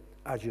neighbor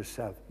as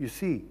yourself. You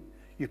see,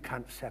 you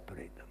can't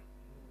separate them.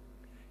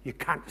 You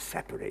can't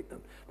separate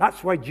them.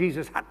 That's why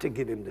Jesus had to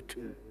give him the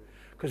 2.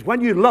 Because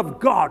when you love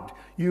God,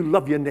 you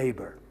love your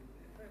neighbor.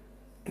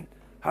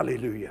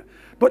 Hallelujah.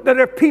 But there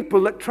are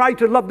people that try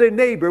to love their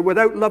neighbor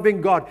without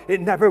loving God.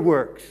 It never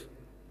works.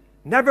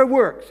 Never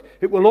works.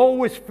 It will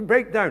always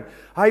break down.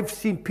 I've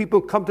seen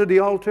people come to the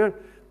altar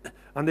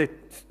and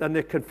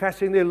they're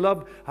confessing their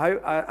love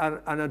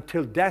and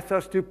until death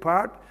us do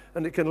part.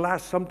 And it can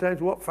last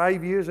sometimes,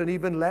 5 years and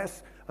even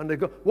less. And they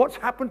go, what's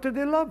happened to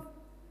their love?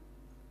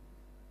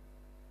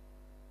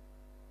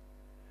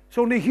 It's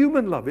only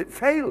human love. It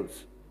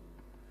fails.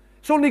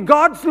 It's only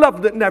God's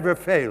love that never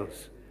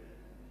fails.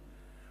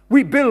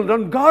 We build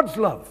on God's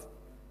love.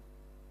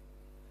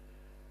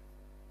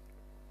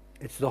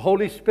 It's the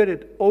Holy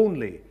Spirit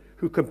only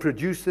who can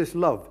produce this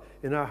love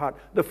in our heart.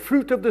 The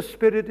fruit of the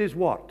Spirit is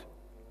what?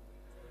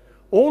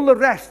 All the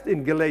rest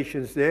in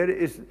Galatians there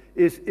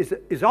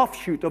is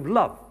offshoot of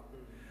love.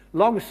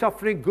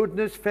 Long-suffering,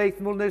 goodness,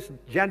 faithfulness,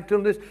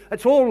 gentleness.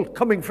 It's all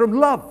coming from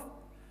love.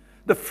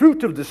 The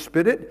fruit of the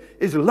Spirit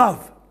is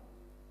love.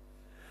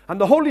 And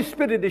the Holy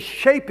Spirit is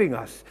shaping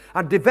us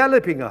and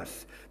developing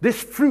us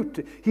This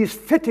fruit, he is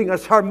fitting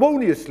us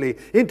harmoniously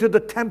into the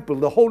temple,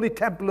 the holy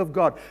temple of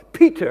God.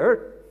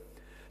 Peter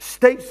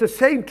states the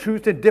same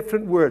truth in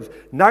different words.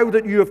 Now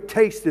that you have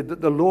tasted that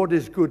the Lord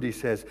is good, he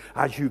says,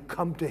 as you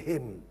come to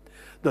him,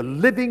 the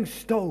living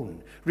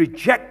stone,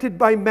 rejected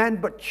by men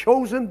but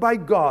chosen by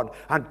God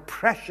and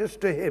precious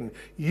to him,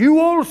 you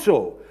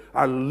also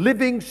are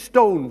living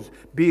stones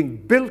being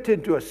built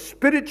into a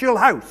spiritual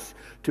house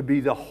to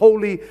be the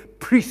holy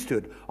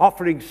priesthood,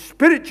 offering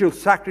spiritual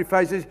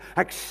sacrifices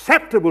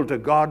acceptable to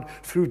God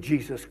through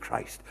Jesus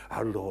Christ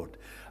our Lord.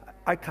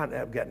 I can't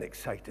help getting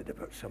excited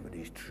about some of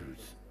these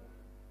truths.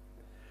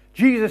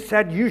 Jesus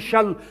said, you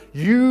shall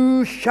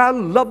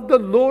love the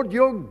Lord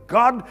your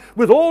God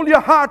with all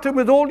your heart and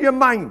with all your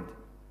mind.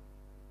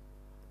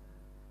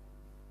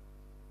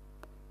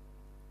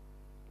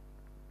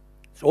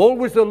 It's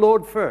always the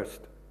Lord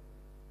first,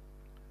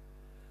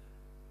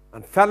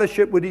 and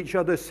fellowship with each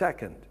other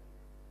second.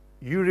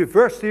 You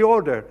reverse the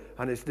order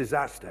and it's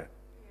disaster.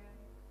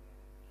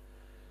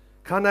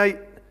 Can I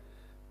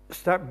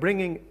start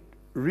bringing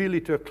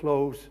really to a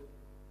close?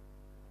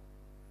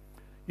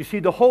 You see,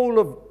 the whole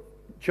of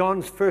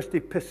John's first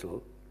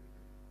epistle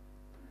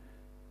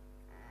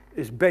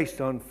is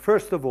based on,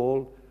 first of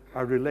all,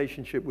 our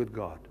relationship with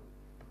God.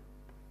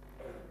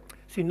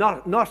 See,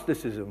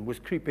 Gnosticism was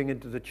creeping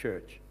into the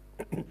church.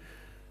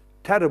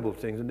 Terrible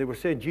things, and they were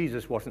saying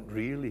Jesus wasn't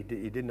real, he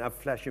didn't have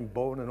flesh and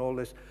bone and all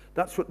this.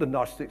 That's what the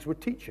Gnostics were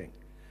teaching.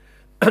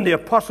 And the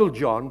Apostle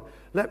John,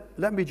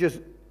 let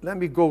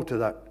me go to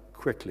that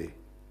quickly.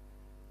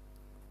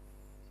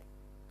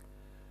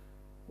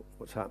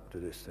 What's happened to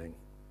this thing?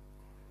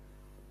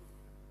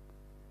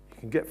 You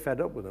can get fed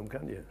up with them,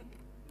 can't you?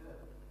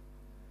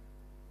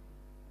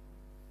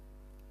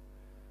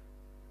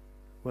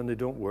 When they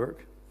don't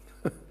work.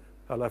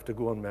 I'll have to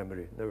go on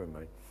memory, never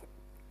mind.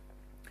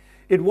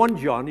 In 1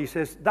 John, he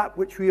says, that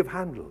which we have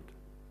handled,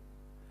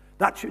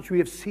 that which we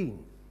have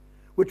seen,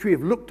 which we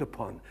have looked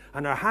upon,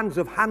 and our hands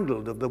have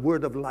handled of the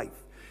word of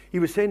life. He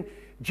was saying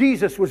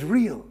Jesus was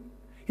real.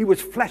 He was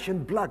flesh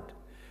and blood.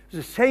 It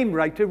was the same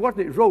writer,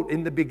 wasn't it? Wrote,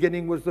 in the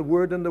beginning was the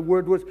Word, and the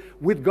Word was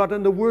with God,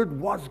 and the Word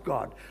was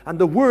God. And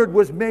the Word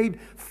was made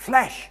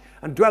flesh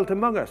and dwelt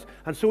among us.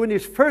 And so in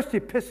his first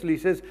epistle, he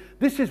says,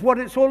 this is what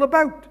it's all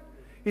about.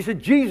 He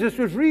said Jesus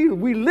was real.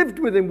 We lived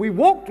with him. We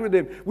walked with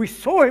him. We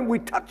saw him. We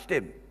touched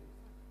him.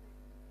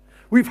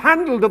 We've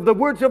handled of the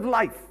words of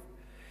life.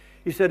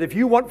 He said, if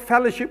you want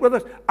fellowship with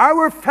us,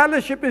 our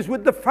fellowship is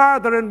with the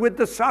Father and with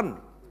the Son.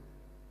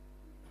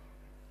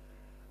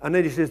 And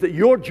then he says that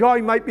your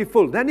joy might be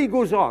full. Then he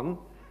goes on.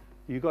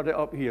 You got it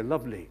up here,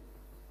 lovely.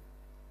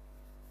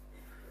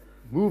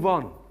 Move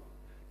on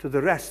to the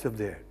rest of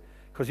there.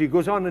 Because he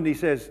goes on and he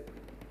says,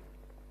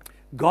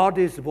 God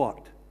is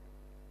what?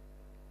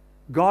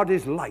 God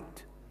is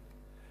light.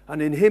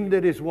 And in him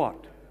there is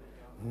what?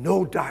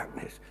 No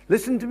darkness.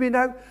 Listen to me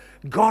now.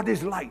 God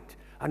is light,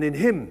 and in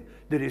him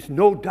there is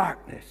no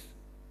darkness.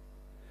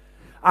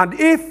 And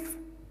if,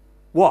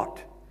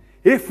 what?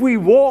 If we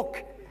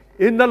walk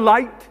in the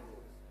light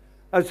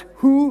as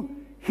who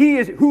he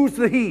is, who's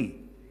the he?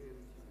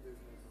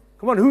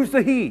 Come on, who's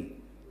the he?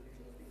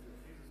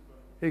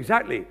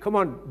 Exactly. Come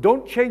on,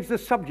 don't change the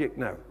subject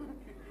now.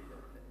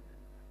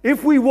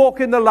 If we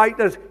walk in the light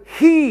as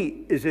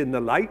he is in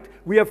the light,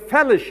 we have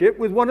fellowship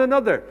with one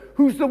another.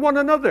 Who's the one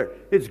another?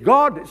 It's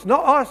God, it's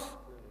not us.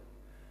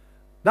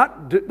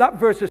 That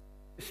verse is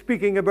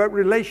speaking about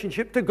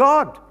relationship to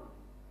God.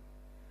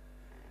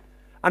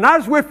 And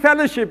as we're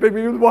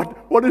fellowshipping,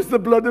 what is the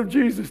blood of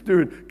Jesus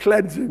doing?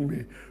 Cleansing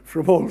me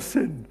from all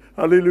sin.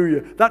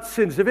 Hallelujah. That's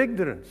sins of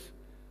ignorance.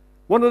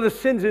 One of the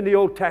sins in the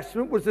Old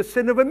Testament was the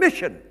sin of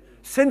omission.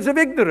 Sins of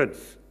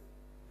ignorance.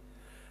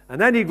 And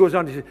then he goes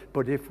on to say,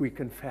 but if we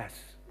confess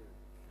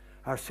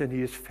our sin,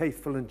 he is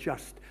faithful and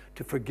just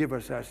to forgive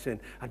us our sin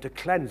and to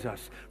cleanse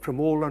us from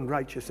all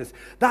unrighteousness.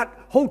 That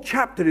whole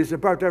chapter is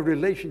about our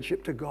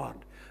relationship to God.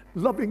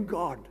 Loving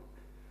God.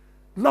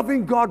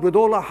 Loving God with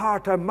all our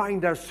heart, our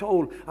mind, our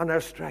soul, and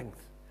our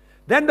strength.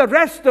 Then the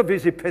rest of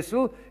his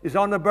epistle is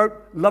on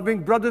about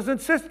loving brothers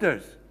and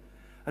sisters.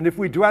 And if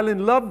we dwell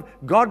in love,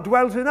 God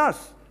dwells in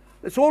us.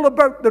 It's all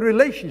about the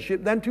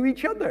relationship then to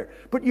each other.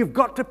 But you've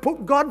got to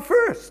put God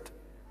first.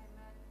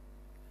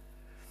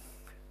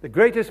 The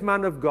greatest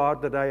man of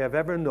God that I have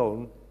ever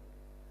known,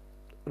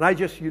 and I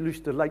just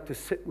used to like to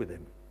sit with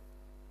him.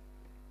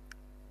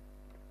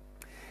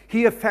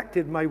 He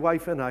affected my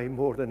wife and I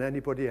more than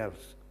anybody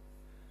else.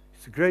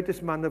 He's the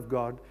greatest man of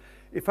God.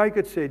 If I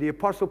could say, the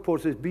Apostle Paul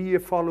says, be ye a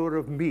follower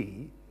of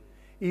me,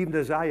 even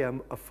as I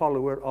am a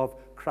follower of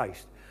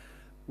Christ.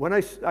 When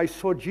I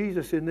saw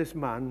Jesus in this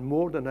man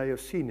more than I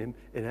have seen him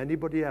in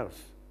anybody else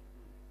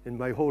in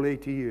my whole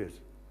 80 years.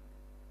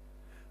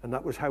 And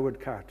that was Howard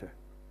Carter.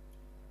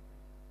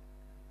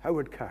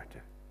 Howard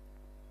Carter.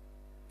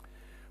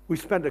 We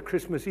spent a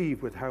Christmas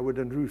Eve with Howard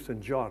and Ruth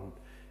and John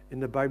in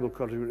the Bible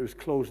college. It was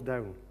closed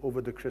down over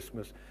the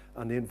Christmas,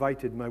 and they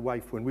invited my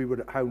wife when we were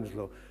at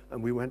Hounslow,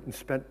 and we went and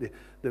spent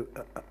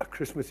a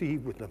Christmas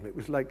Eve with them. It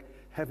was like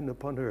heaven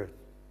upon earth.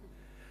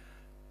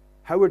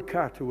 Howard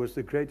Carter was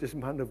the greatest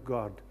man of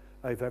God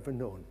I've ever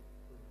known.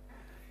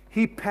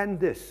 He penned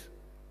this.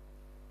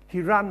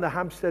 He ran the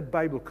Hampstead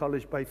Bible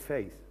College by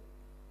faith.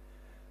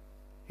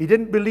 He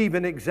didn't believe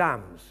in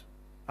exams.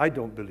 I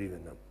don't believe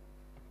in them.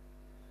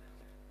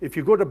 If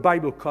you go to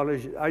Bible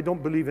college, I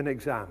don't believe in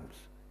exams.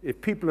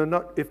 If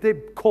they're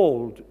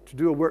called to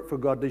do a work for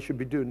God, they should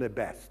be doing their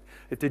best.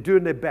 If they're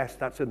doing their best,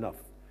 that's enough.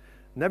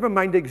 Never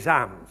mind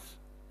exams.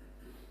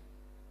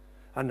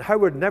 And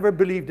Howard never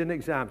believed in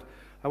exams.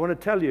 I want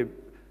to tell you,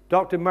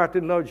 Dr.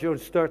 Martin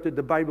Lloyd-Jones started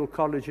the Bible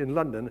College in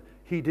London.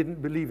 He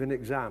didn't believe in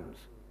exams.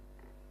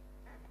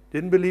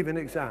 Didn't believe in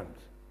exams.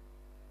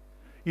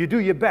 You do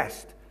your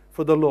best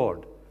for the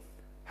Lord.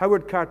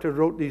 Howard Carter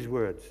wrote these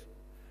words: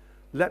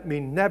 "Let me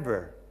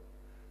never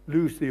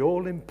lose the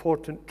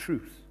all-important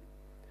truth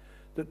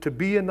that to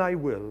be and I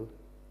will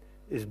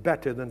is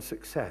better than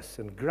success,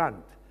 and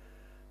grant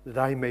that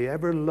I may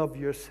ever love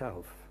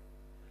yourself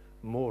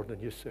more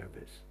than your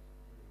service."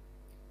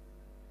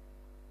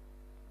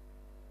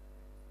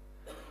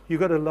 You've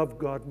got to love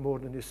God more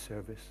than his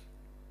service.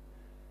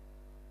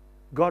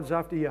 God's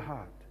after your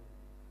heart.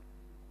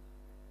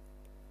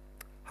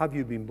 Have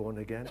you been born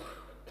again?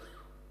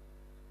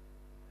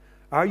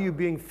 Are you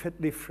being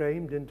fitly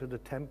framed into the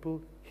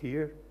temple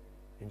here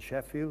in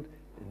Sheffield,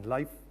 in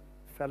Life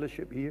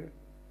Fellowship here?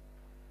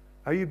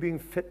 Are you being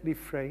fitly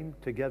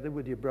framed together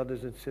with your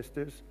brothers and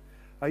sisters?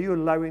 Are you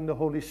allowing the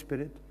Holy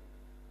Spirit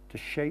to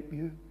shape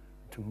you,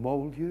 to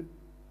mold you,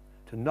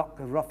 to knock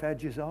the rough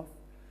edges off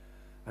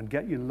and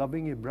get you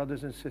loving your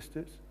brothers and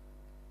sisters?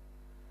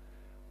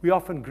 We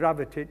often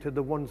gravitate to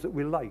the ones that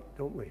we like,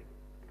 don't we?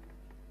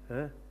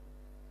 Huh?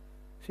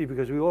 See,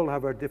 because we all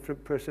have our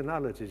different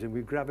personalities and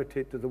we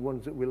gravitate to the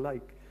ones that we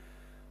like.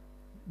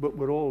 But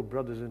we're all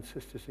brothers and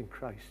sisters in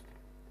Christ.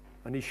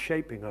 And he's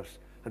shaping us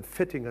and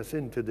fitting us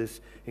into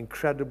this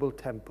incredible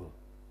temple.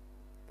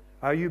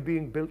 Are you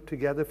being built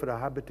together for a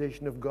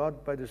habitation of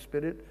God by the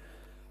Spirit?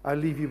 I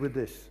leave you with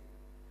this.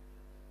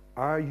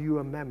 Are you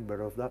a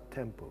member of that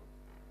temple?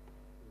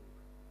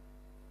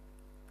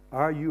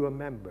 Are you a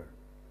member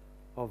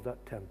of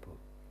that temple?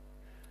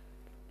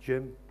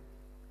 Jim,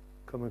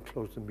 come and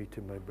close the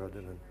meeting, my brother,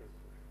 and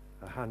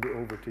I hand it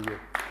over to you,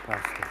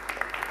 Pastor.